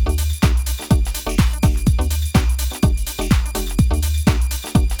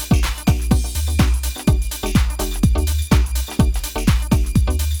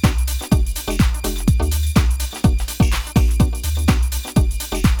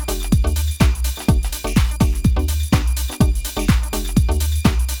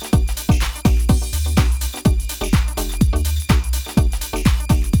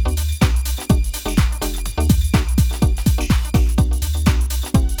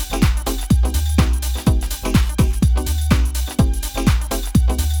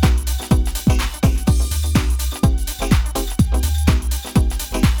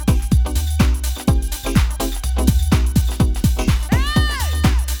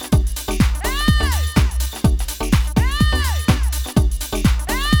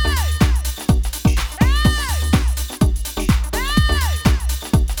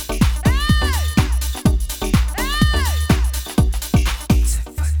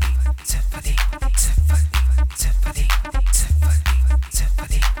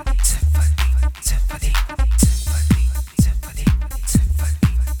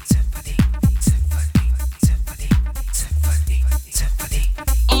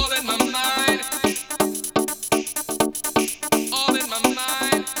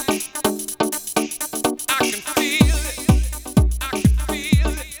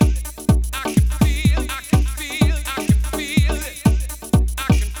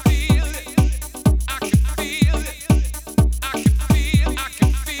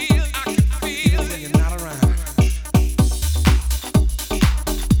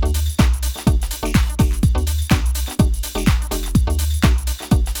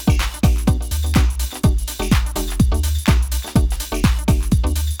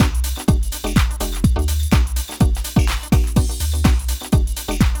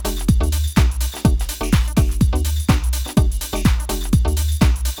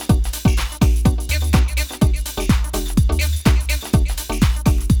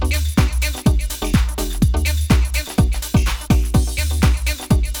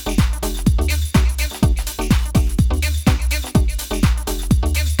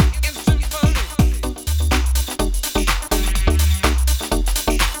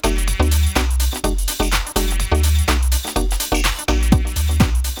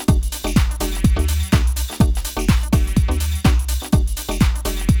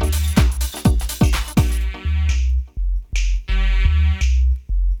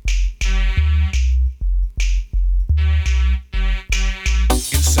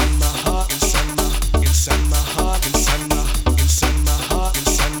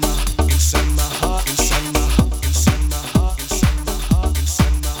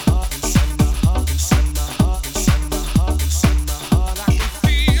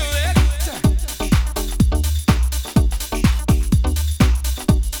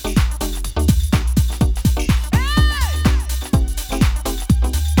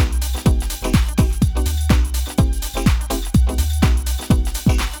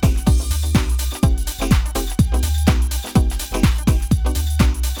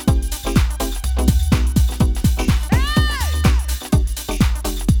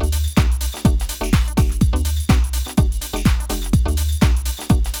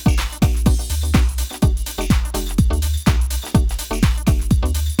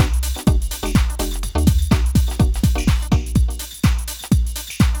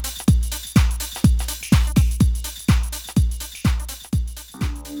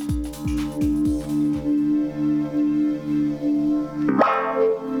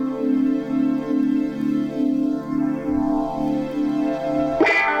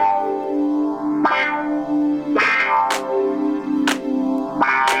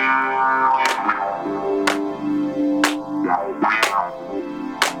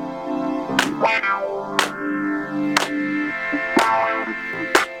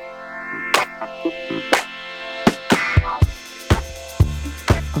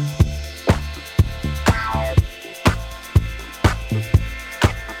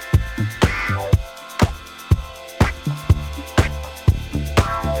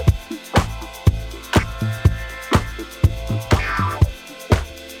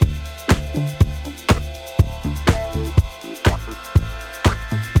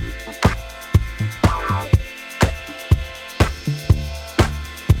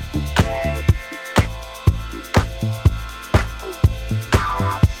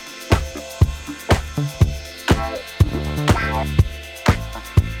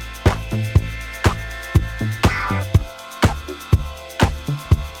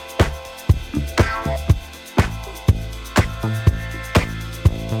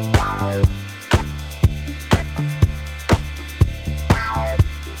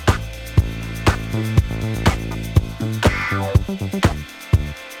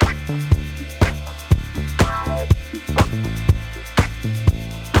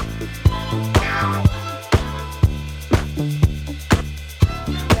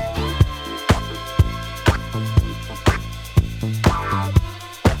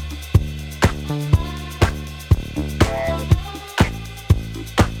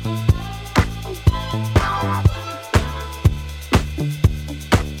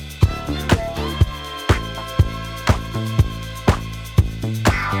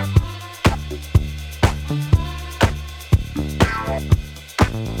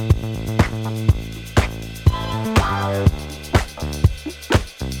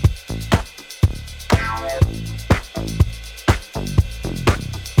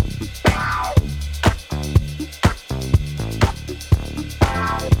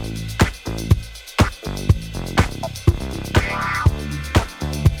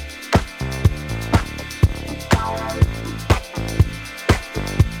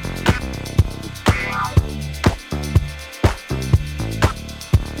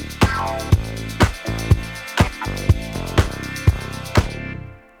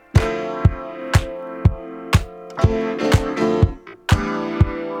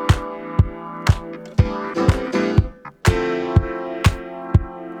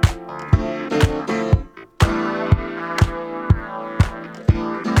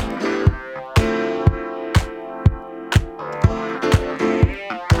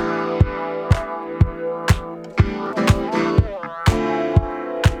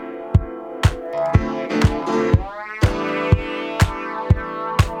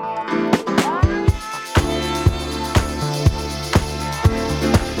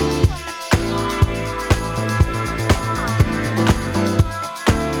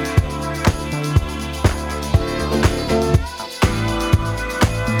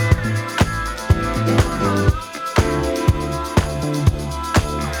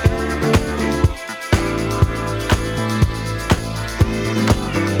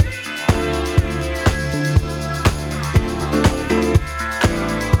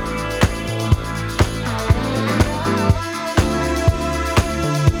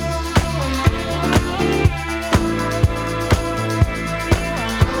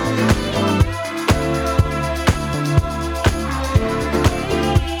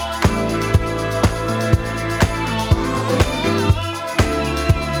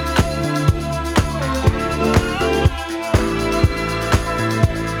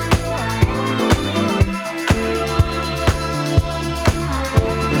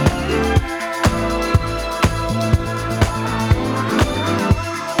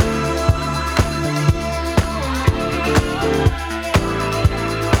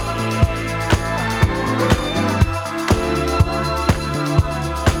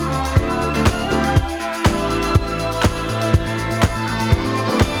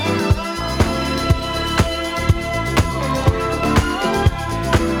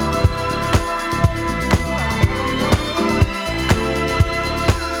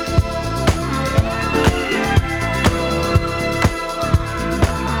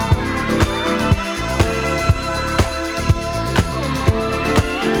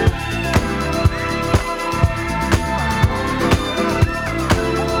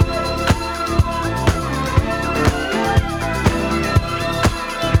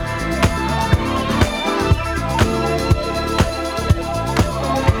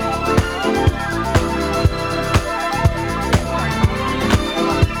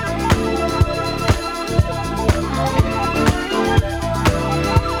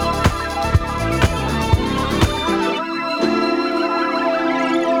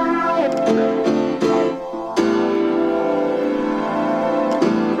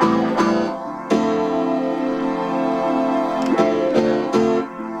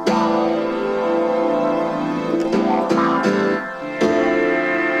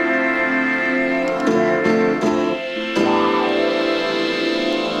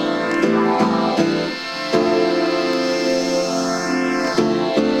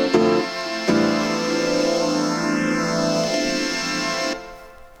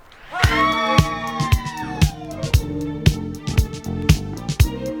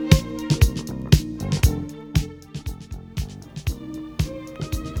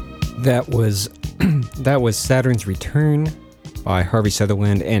 That was Saturn's Return by Harvey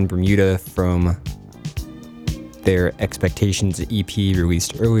Sutherland and Bermuda from their Expectations EP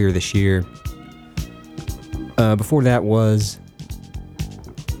released earlier this year. Before that was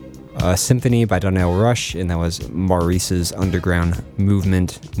Symphony by Donnell Rush, and that was Maurice's Underground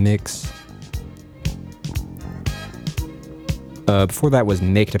Movement mix. Before that was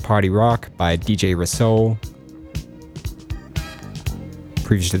Make the Party Rock by DJ Rasoul.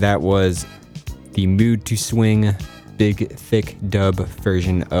 Previous to that was the Mood to Swing big thick dub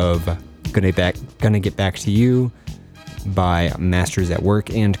version of Gonna Get Back to You by Masters at Work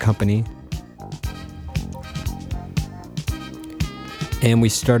and Company. And we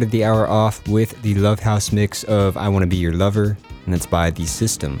started the hour off with the Love House mix of I Wanna Be Your Lover, and that's by The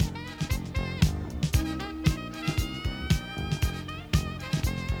System.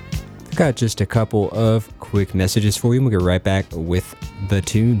 Got just a couple of quick messages for you, and we'll get right back with the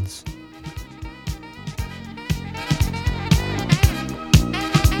tunes.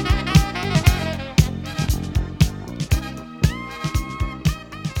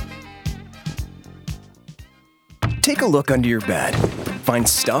 Take a look under your bed. Find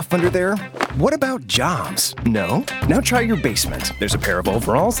stuff under there? What about jobs? No? Now try your basement. There's a pair of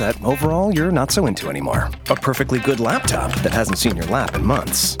overalls that overall you're not so into anymore. A perfectly good laptop that hasn't seen your lap in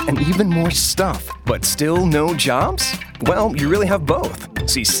months. And even more stuff, but still no jobs? Well, you really have both.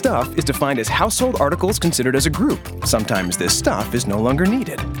 See, stuff is defined as household articles considered as a group. Sometimes this stuff is no longer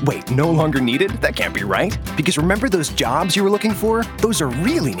needed. Wait, no longer needed? That can't be right. Because remember those jobs you were looking for? Those are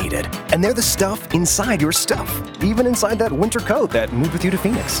really needed. And they're the stuff inside your stuff. Even inside that winter coat that moved with you to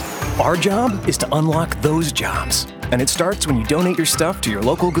Phoenix. Our job is to unlock those jobs. And it starts when you donate your stuff to your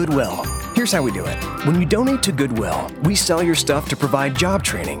local Goodwill. Here's how we do it. When you donate to Goodwill, we sell your stuff to provide job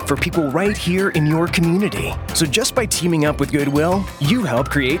training for people right here in your community. So just by teaming up with Goodwill, you help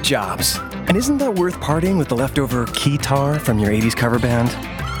create jobs. And isn't that worth parting with the leftover keytar from your 80s cover band?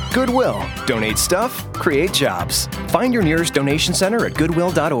 Goodwill. Donate stuff, create jobs. Find your nearest donation center at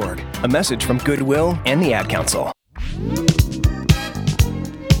goodwill.org. A message from Goodwill and the Ad Council.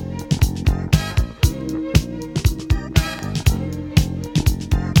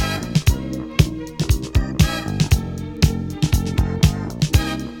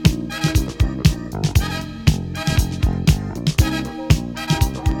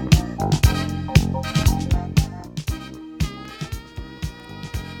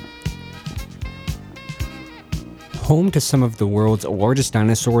 Home to some of the world's largest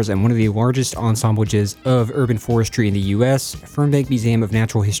dinosaurs and one of the largest ensemblages of urban forestry in the U.S., Fernbank Museum of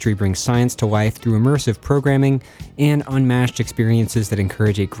Natural History brings science to life through immersive programming and unmatched experiences that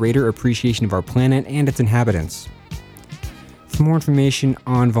encourage a greater appreciation of our planet and its inhabitants. For more information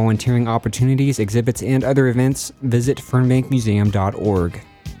on volunteering opportunities, exhibits, and other events, visit fernbankmuseum.org.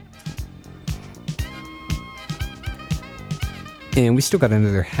 And we still got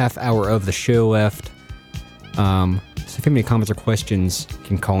another half hour of the show left. So if you have any comments or questions, you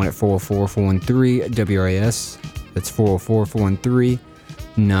can call in at 404-413-WRIS. That's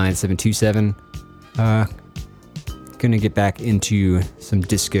 404-413-9727. Gonna get back into some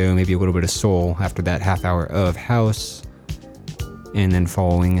disco, maybe a little bit of soul after that half hour of house. And then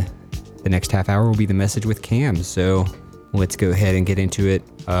following the next half hour will be the message with Cam. So let's go ahead and get into it.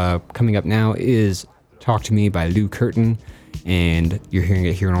 Coming up now is Talk to Me by Lou Curtin. And you're hearing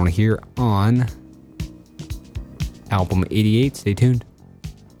it here on Album 88. Stay tuned.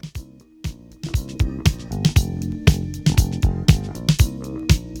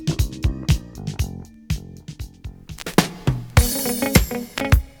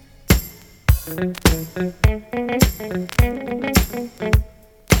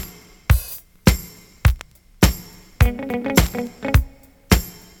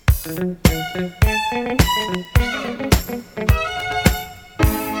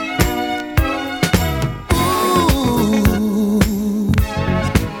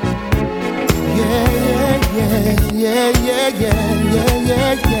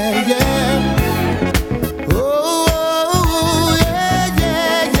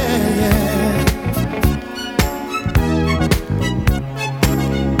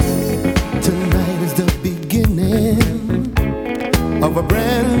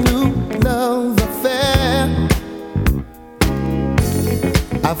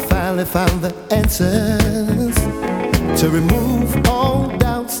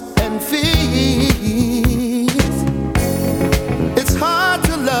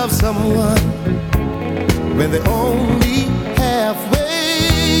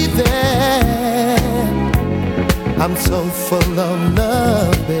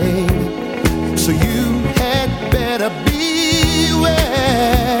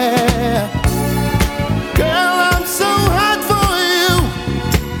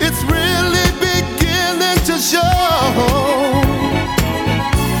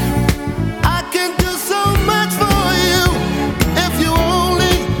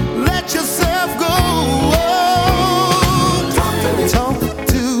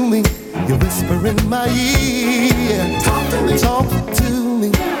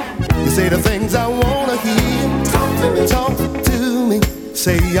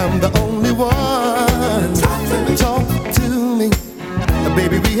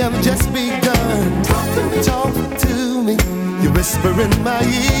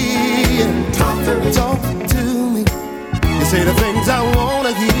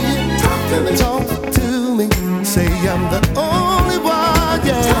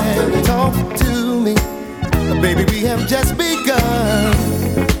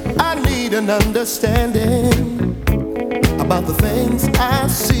 an understanding about the things I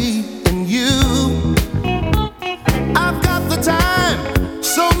see in you. I've got the time,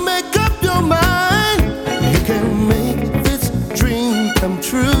 so make up your mind. You can make this dream come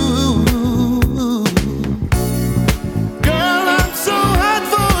true. Girl, I'm so hot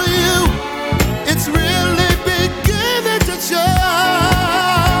for you. It's really beginning to show.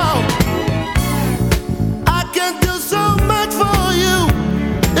 I can do so much for you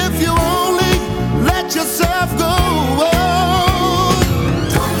if you only let yourself go.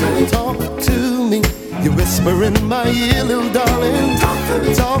 Talk to me. You whisper in my ear, little darling.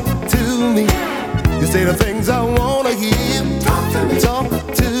 Talk to me. You say the things I wanna hear. Talk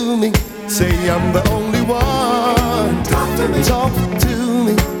to me. Say I'm the only one. Talk to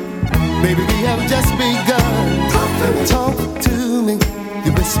me. Baby, we have just begun. Talk to me.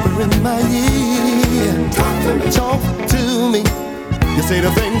 You whisper in my ear. Talk to me. You say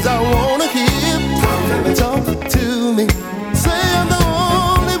the things I wanna hear. Talk to me. Say I'm the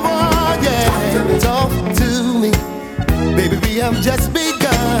only one, yeah. Talk to me. Baby, we have just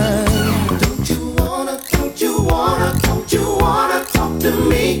begun. Don't you wanna talk to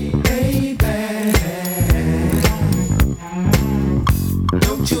me, baby?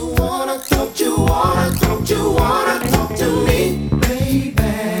 Don't you wanna talk to me, baby?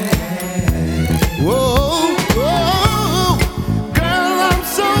 Whoa, whoa, girl, I'm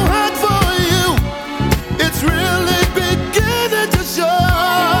so hot for you. It's really beginning to show.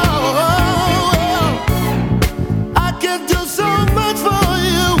 I can do so much for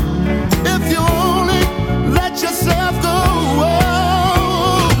you if you only let yourself go.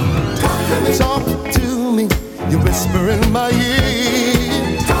 Talk to me, you whisper in my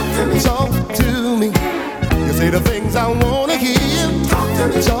ear. Talk to me, you say the things I wanna hear.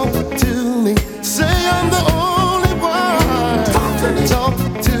 Talk to me, say I'm the only one. Talk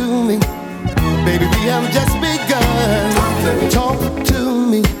to me, baby, we have just begun. Talk to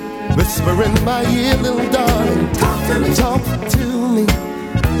me, whisper in my ear, little darling. Talk to me,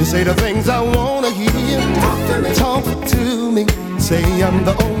 you say the things I wanna hear. Talk to me, say I'm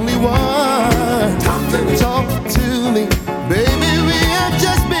the only one. Talk to me, baby, we have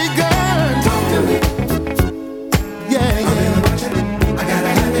just begun. Yeah, yeah. I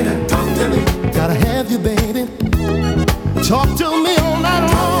gotta have it. Talk to me. Gotta have you, baby. Talk to me all night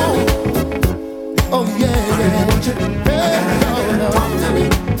long. Oh yeah, yeah. Hey, no. Talk to me.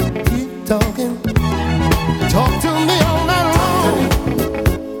 Keep talking. Talk to me all night long.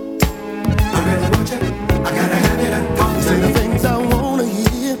 I really want you. I gotta have it. Talk to me. You say the things I wanna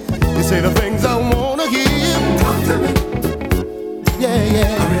hear. You say the things I wanna hear. Talk to me.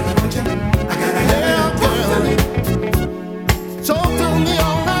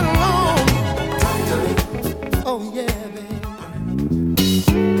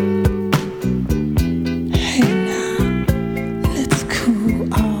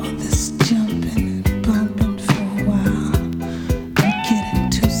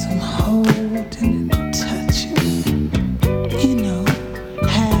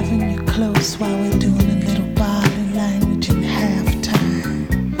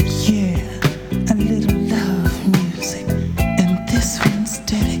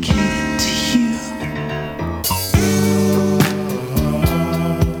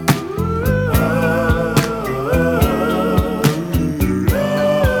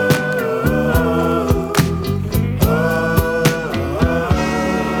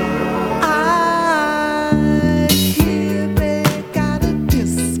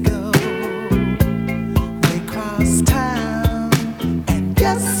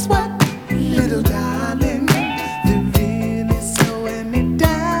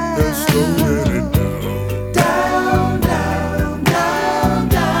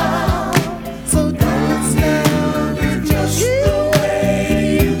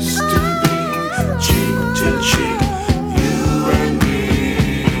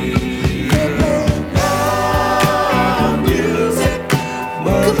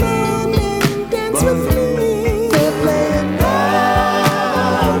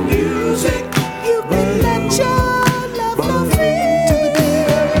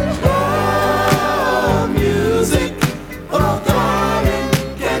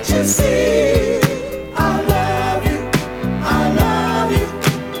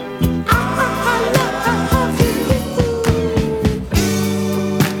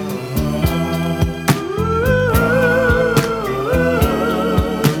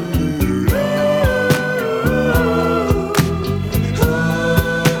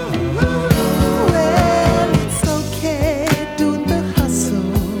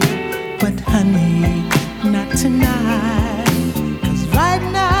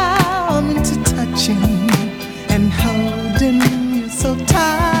 so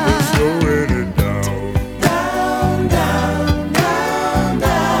tired. Slowing it down. Down, down, down,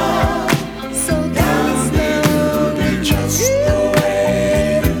 down. So down, slow. Be just the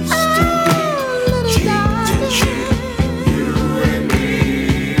way it used to be. Cheek to cheek, you and me.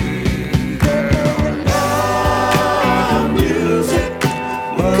 Loud music.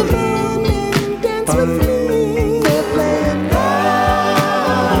 Come on and dance with me. They're playing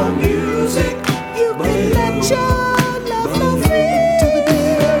Loud music. You can let your love flow free to the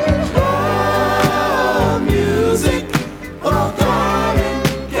beat. Loud music. Oh,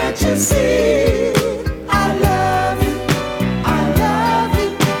 darling, can't you see? I love you. I love you.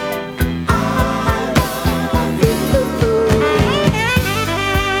 I love you.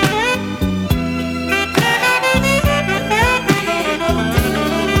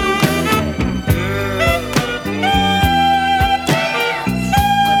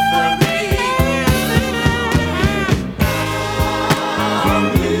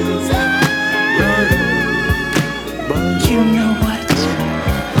 You know what?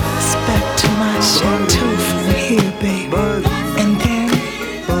 It's back to my chateau from here, baby.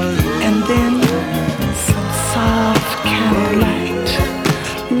 And then some soft candlelight,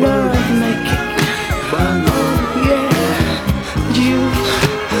 love making. Oh yeah, you,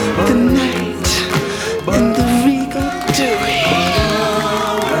 the night, and the regal dewy.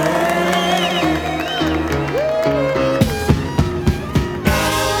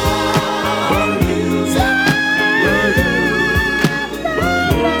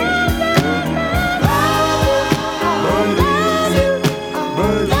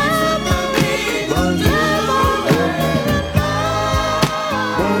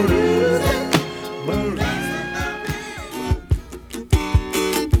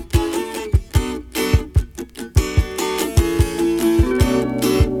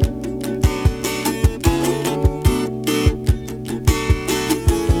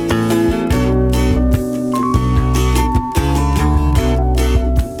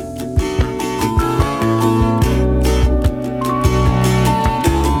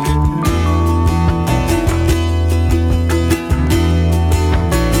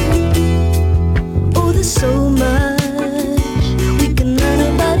 Oh, there's so much we can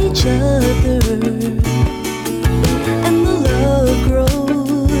learn about each other, and the love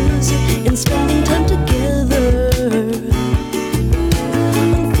grows in spending time together,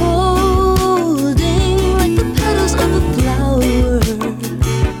 unfolding like the petals of a flower.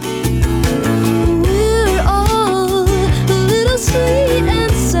 We're all a little sweet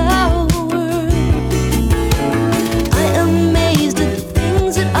and sour. I am amazed at the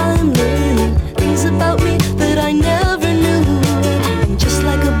things that I'm learning, things about me that I never knew. And just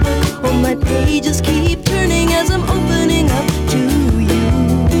like a book, all my pages keep turning as I'm opening up to you.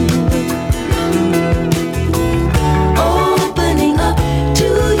 Opening up to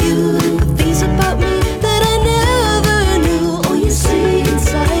you, the things about me that I never knew. Oh, you see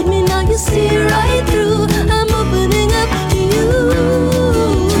inside me, now you see right through. I'm opening up to you.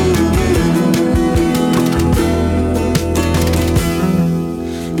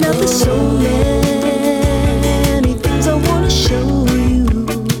 Now there's so many things I wanna show you.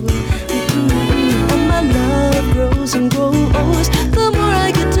 And my love grows and grows the more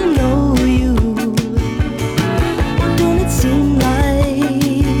I get to know you. Don't it seem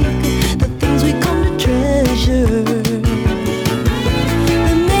like the things we come to treasure,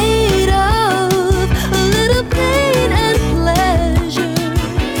 they're made of a little pain and pleasure.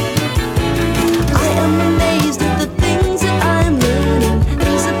 I am amazed at the things that I'm learning,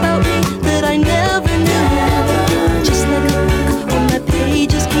 things about me that I never knew. Just like a book, all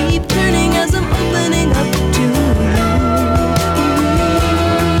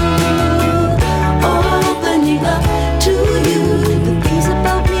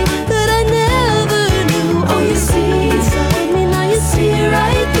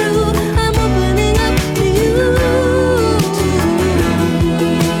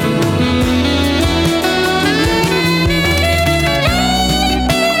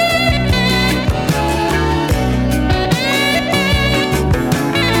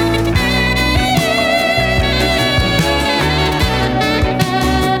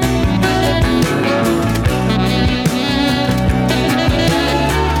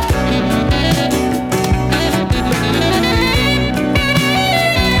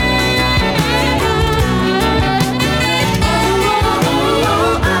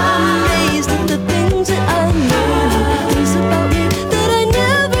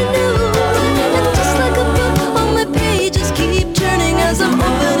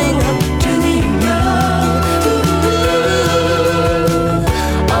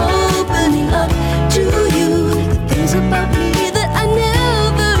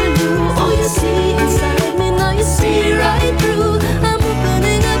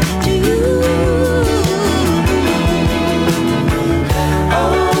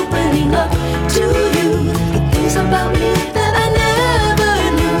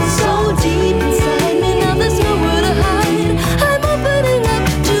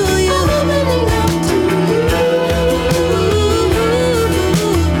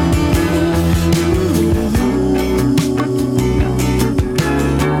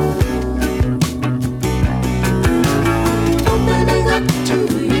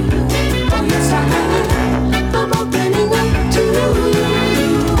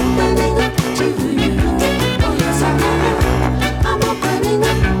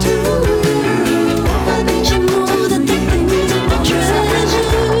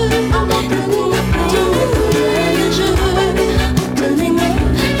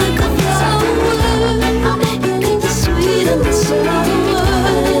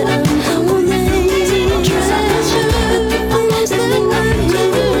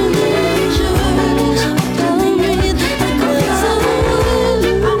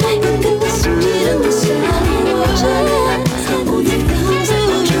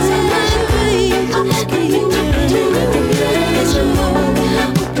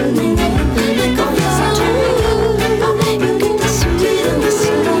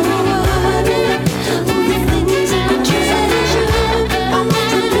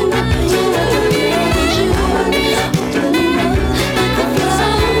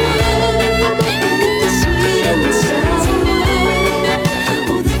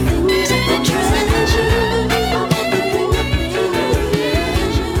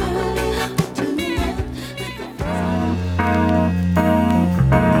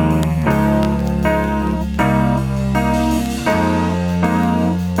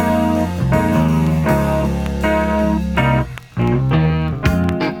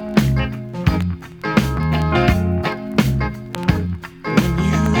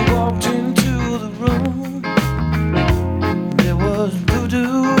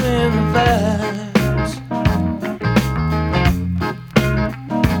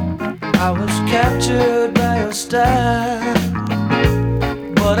captured by your style,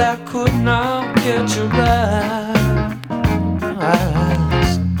 but I could not get your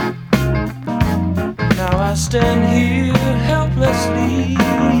eyes. Now I stand here helplessly,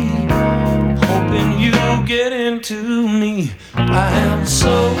 hoping you get into me. I am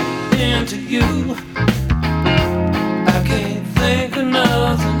so into you, I can't think of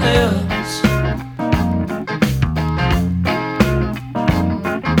nothing else.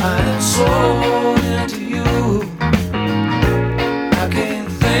 I am so into you, I can't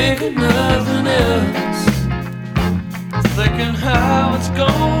think of nothing else. Thinking how it's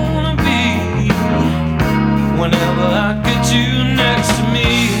gonna be whenever I get you next to me.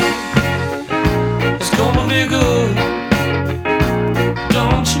 It's gonna be good,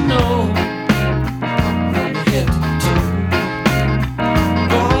 don't you know? From head to toe,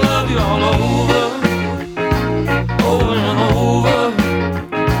 gonna love you all over, over and over.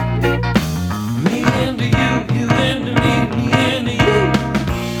 Me into you, you into me, me into you.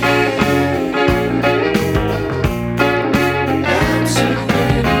 I'm so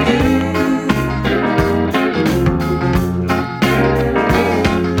into you.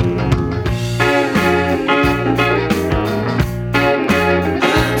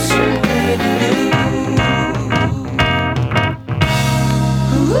 I'm so into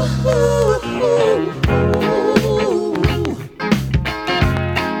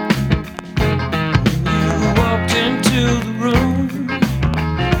You walked into the room,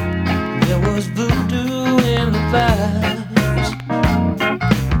 there was voodoo in the vibes.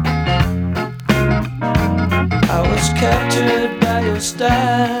 I was captured by your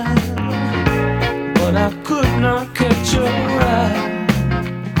style, but I could not catch your eye.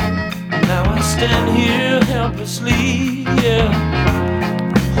 Now I stand here helplessly, yeah,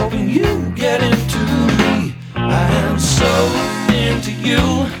 hoping you get into me. I am so into you,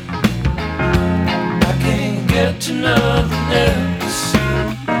 I can't get to nothing else.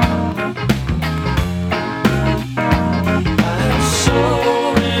 I am so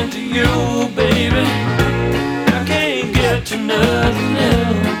into you, baby, I can't get to nothing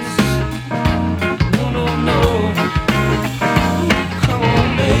else. No, no, no. Come on,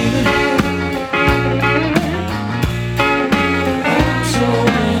 baby. I'm so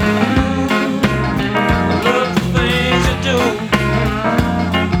into you. I love the things you do.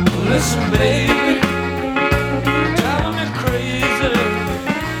 Listen, baby, you're driving me crazy.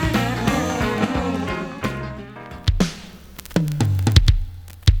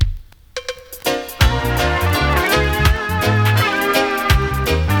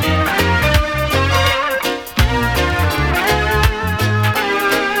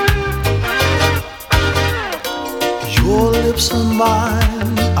 Your lips and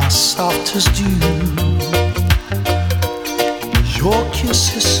mine are soft as dew. Your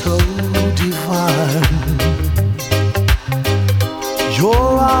kiss is so divine.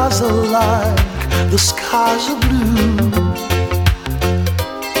 Your eyes are like the skies are blue,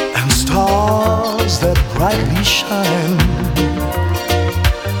 and stars that brightly shine.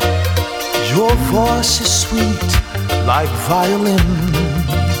 Your voice is sweet like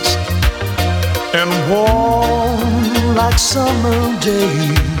violins, and warm like summer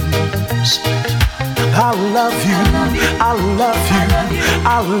days. And I love you, I love you,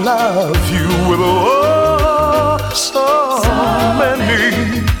 I love you with oh, so many,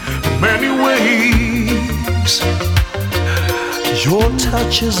 many ways. Your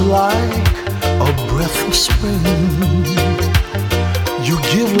touch is like a breath of spring. You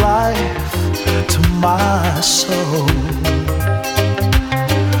give life to my soul.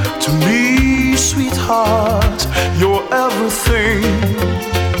 To me, sweetheart, you're everything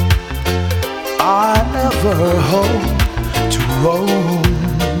I ever hope to own.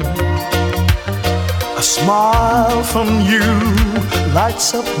 A smile from you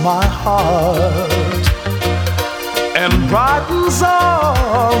lights up my heart and brightens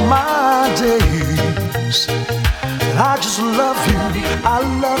all my days. And I just love you, I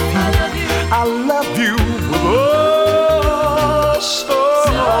love you, I love you with oh, so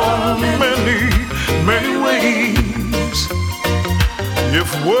many, many ways. If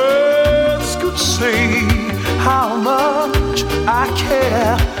words could say how much I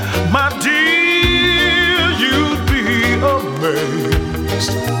care, my dear, you'd be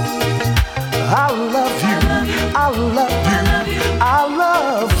amazed. I love you, I love you, I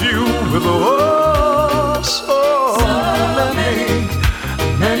love you with oh, so many,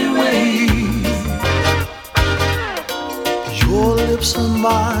 many ways. Your lips and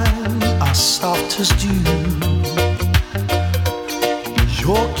mine are soft as dew.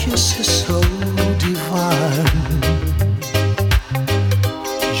 Your kiss is so divine.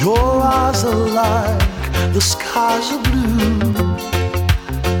 Your eyes are like the skies are blue,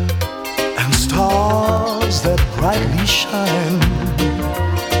 and stars that brightly shine.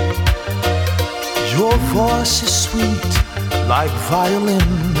 Your voice is sweet like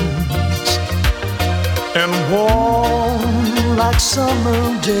violins, and warm like summer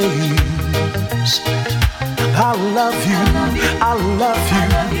days. And I love you, I love you,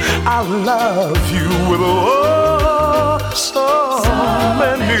 I love you with oh, so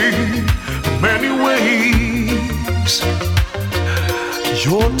many, many ways.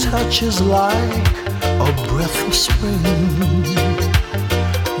 Your touch is like a breath of spring.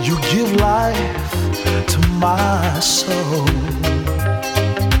 You give life to my soul.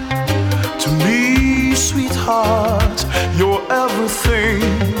 To me, sweetheart, you're everything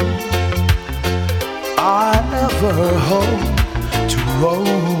I ever hope to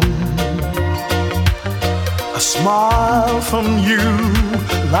own. A smile from you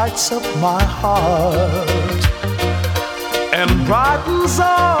lights up my heart and brightens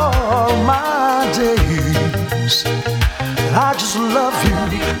all my days. I just love you,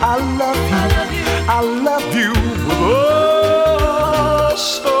 I love you, I love you with oh,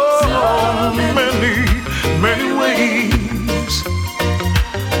 so many, many ways.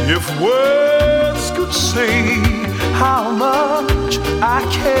 If words could say how much I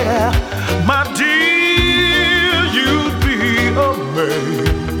care, my dear, you'd be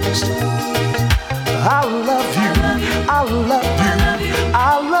amazed. I love you, I love you, I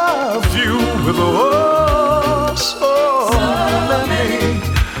love you with oh, so many,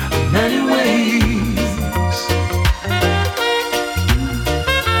 many ways.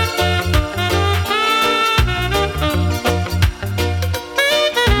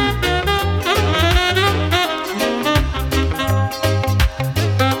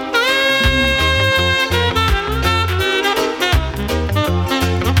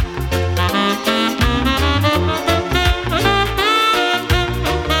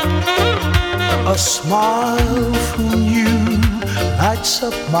 A smile from you lights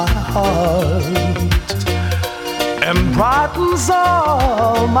up my heart and brightens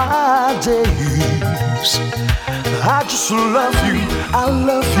all my days. I just love you, I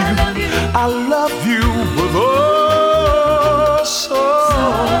love you, I love you with oh, so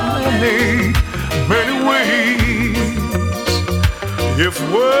many, many ways. If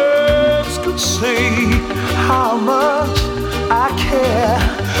words could say how much I care,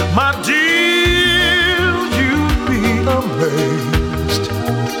 my dear, you'd be amazed.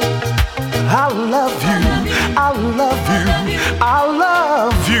 I love you, I love you, I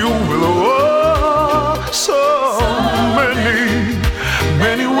love you with oh, so many,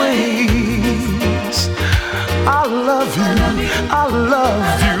 many ways. I love you, I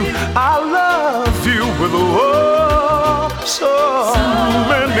love you, I love you with oh, so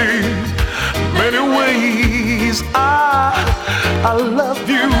many, many ways. I love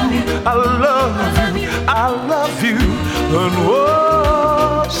you, I love you, I love you, and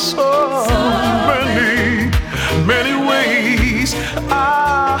oh, so many, many ways.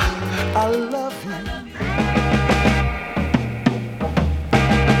 I love you.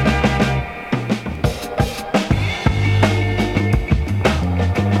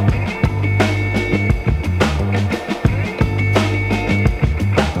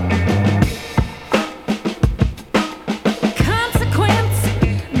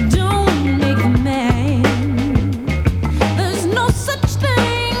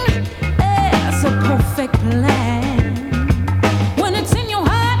 Plan when it's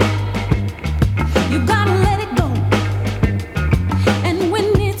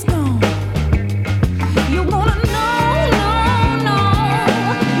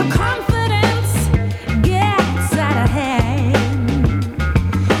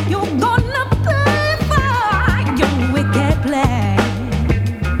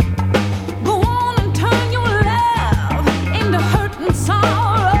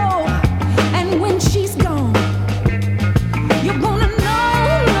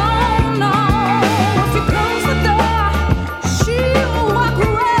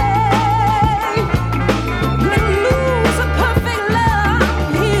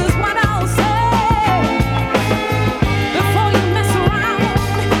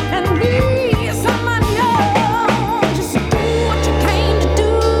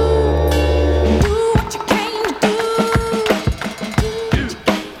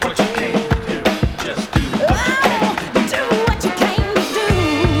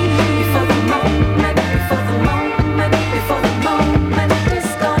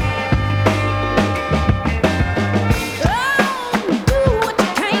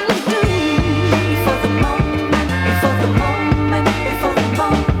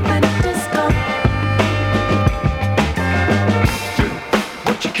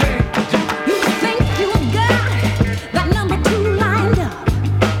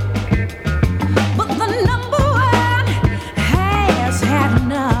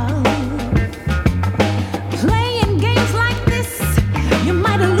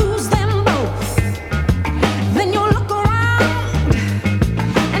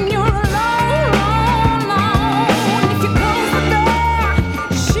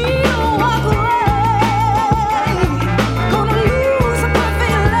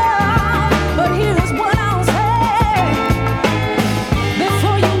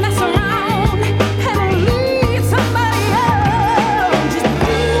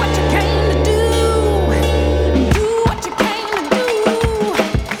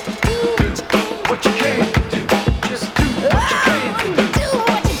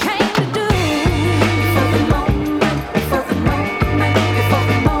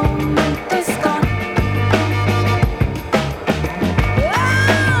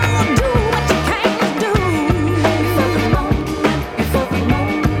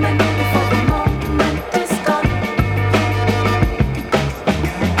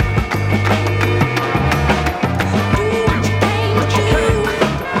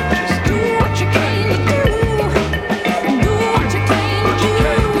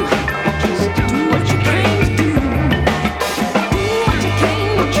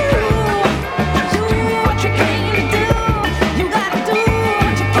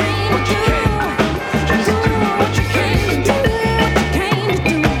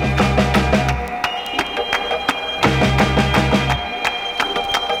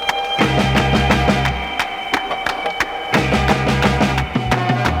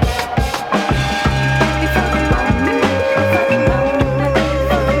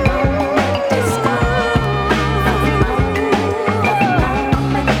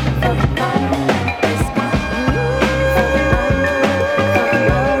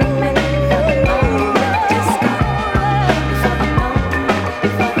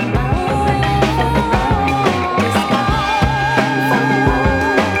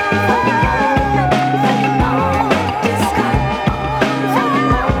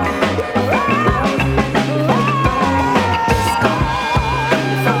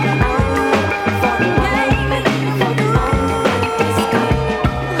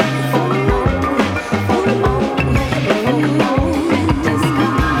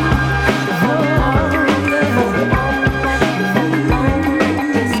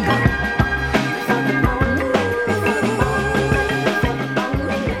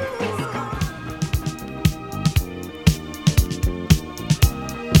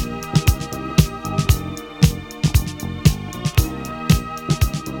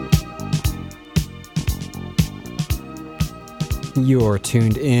You're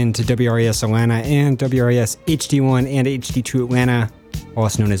tuned in to WRAS Atlanta and WRAS HD1 and HD2 Atlanta,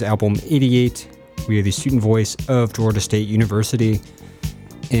 also known as Album 88. We are the student voice of Georgia State University,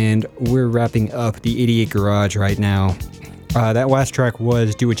 and we're wrapping up the 88 Garage right now. That last track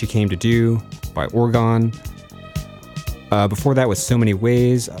was Do What You Came to Do by Oregon. Before that was So Many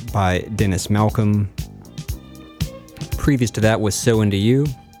Ways by Dennis Malcolm. Previous to that was So Into You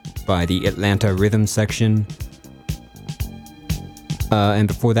by the Atlanta Rhythm Section. And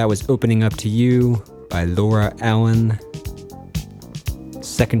before that was Opening Up to You by Laura Allen.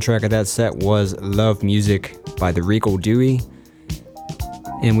 Second track of that set was Love Music by The Regal Dewey.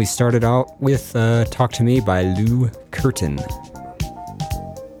 And we started out with Talk to Me by Lou Curtin.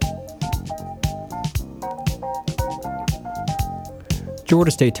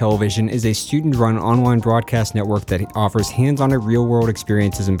 Georgia State Television is a student-run online broadcast network that offers hands-on and real-world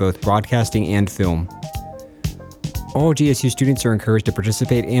experiences in both broadcasting and film. All GSU students are encouraged to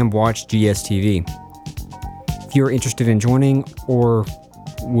participate and watch GSTV. If you are interested in joining or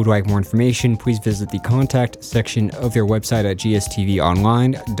would like more information, please visit the contact section of their website at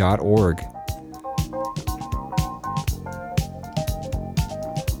gstvonline.org.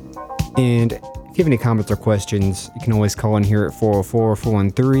 And if you have any comments or questions, you can always call in here at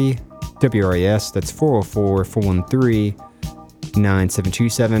 404-413-WRAS. That's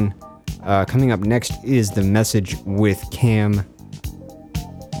 404-413-9727. Coming up next is The Message with Cam.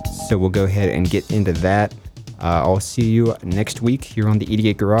 So we'll go ahead and get into that. I'll see you next week here on the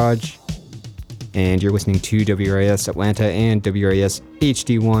 88 Garage. And you're listening to WRAS Atlanta and WRAS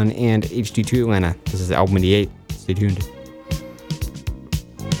HD1 and HD2 Atlanta. This is Album 88. Stay tuned.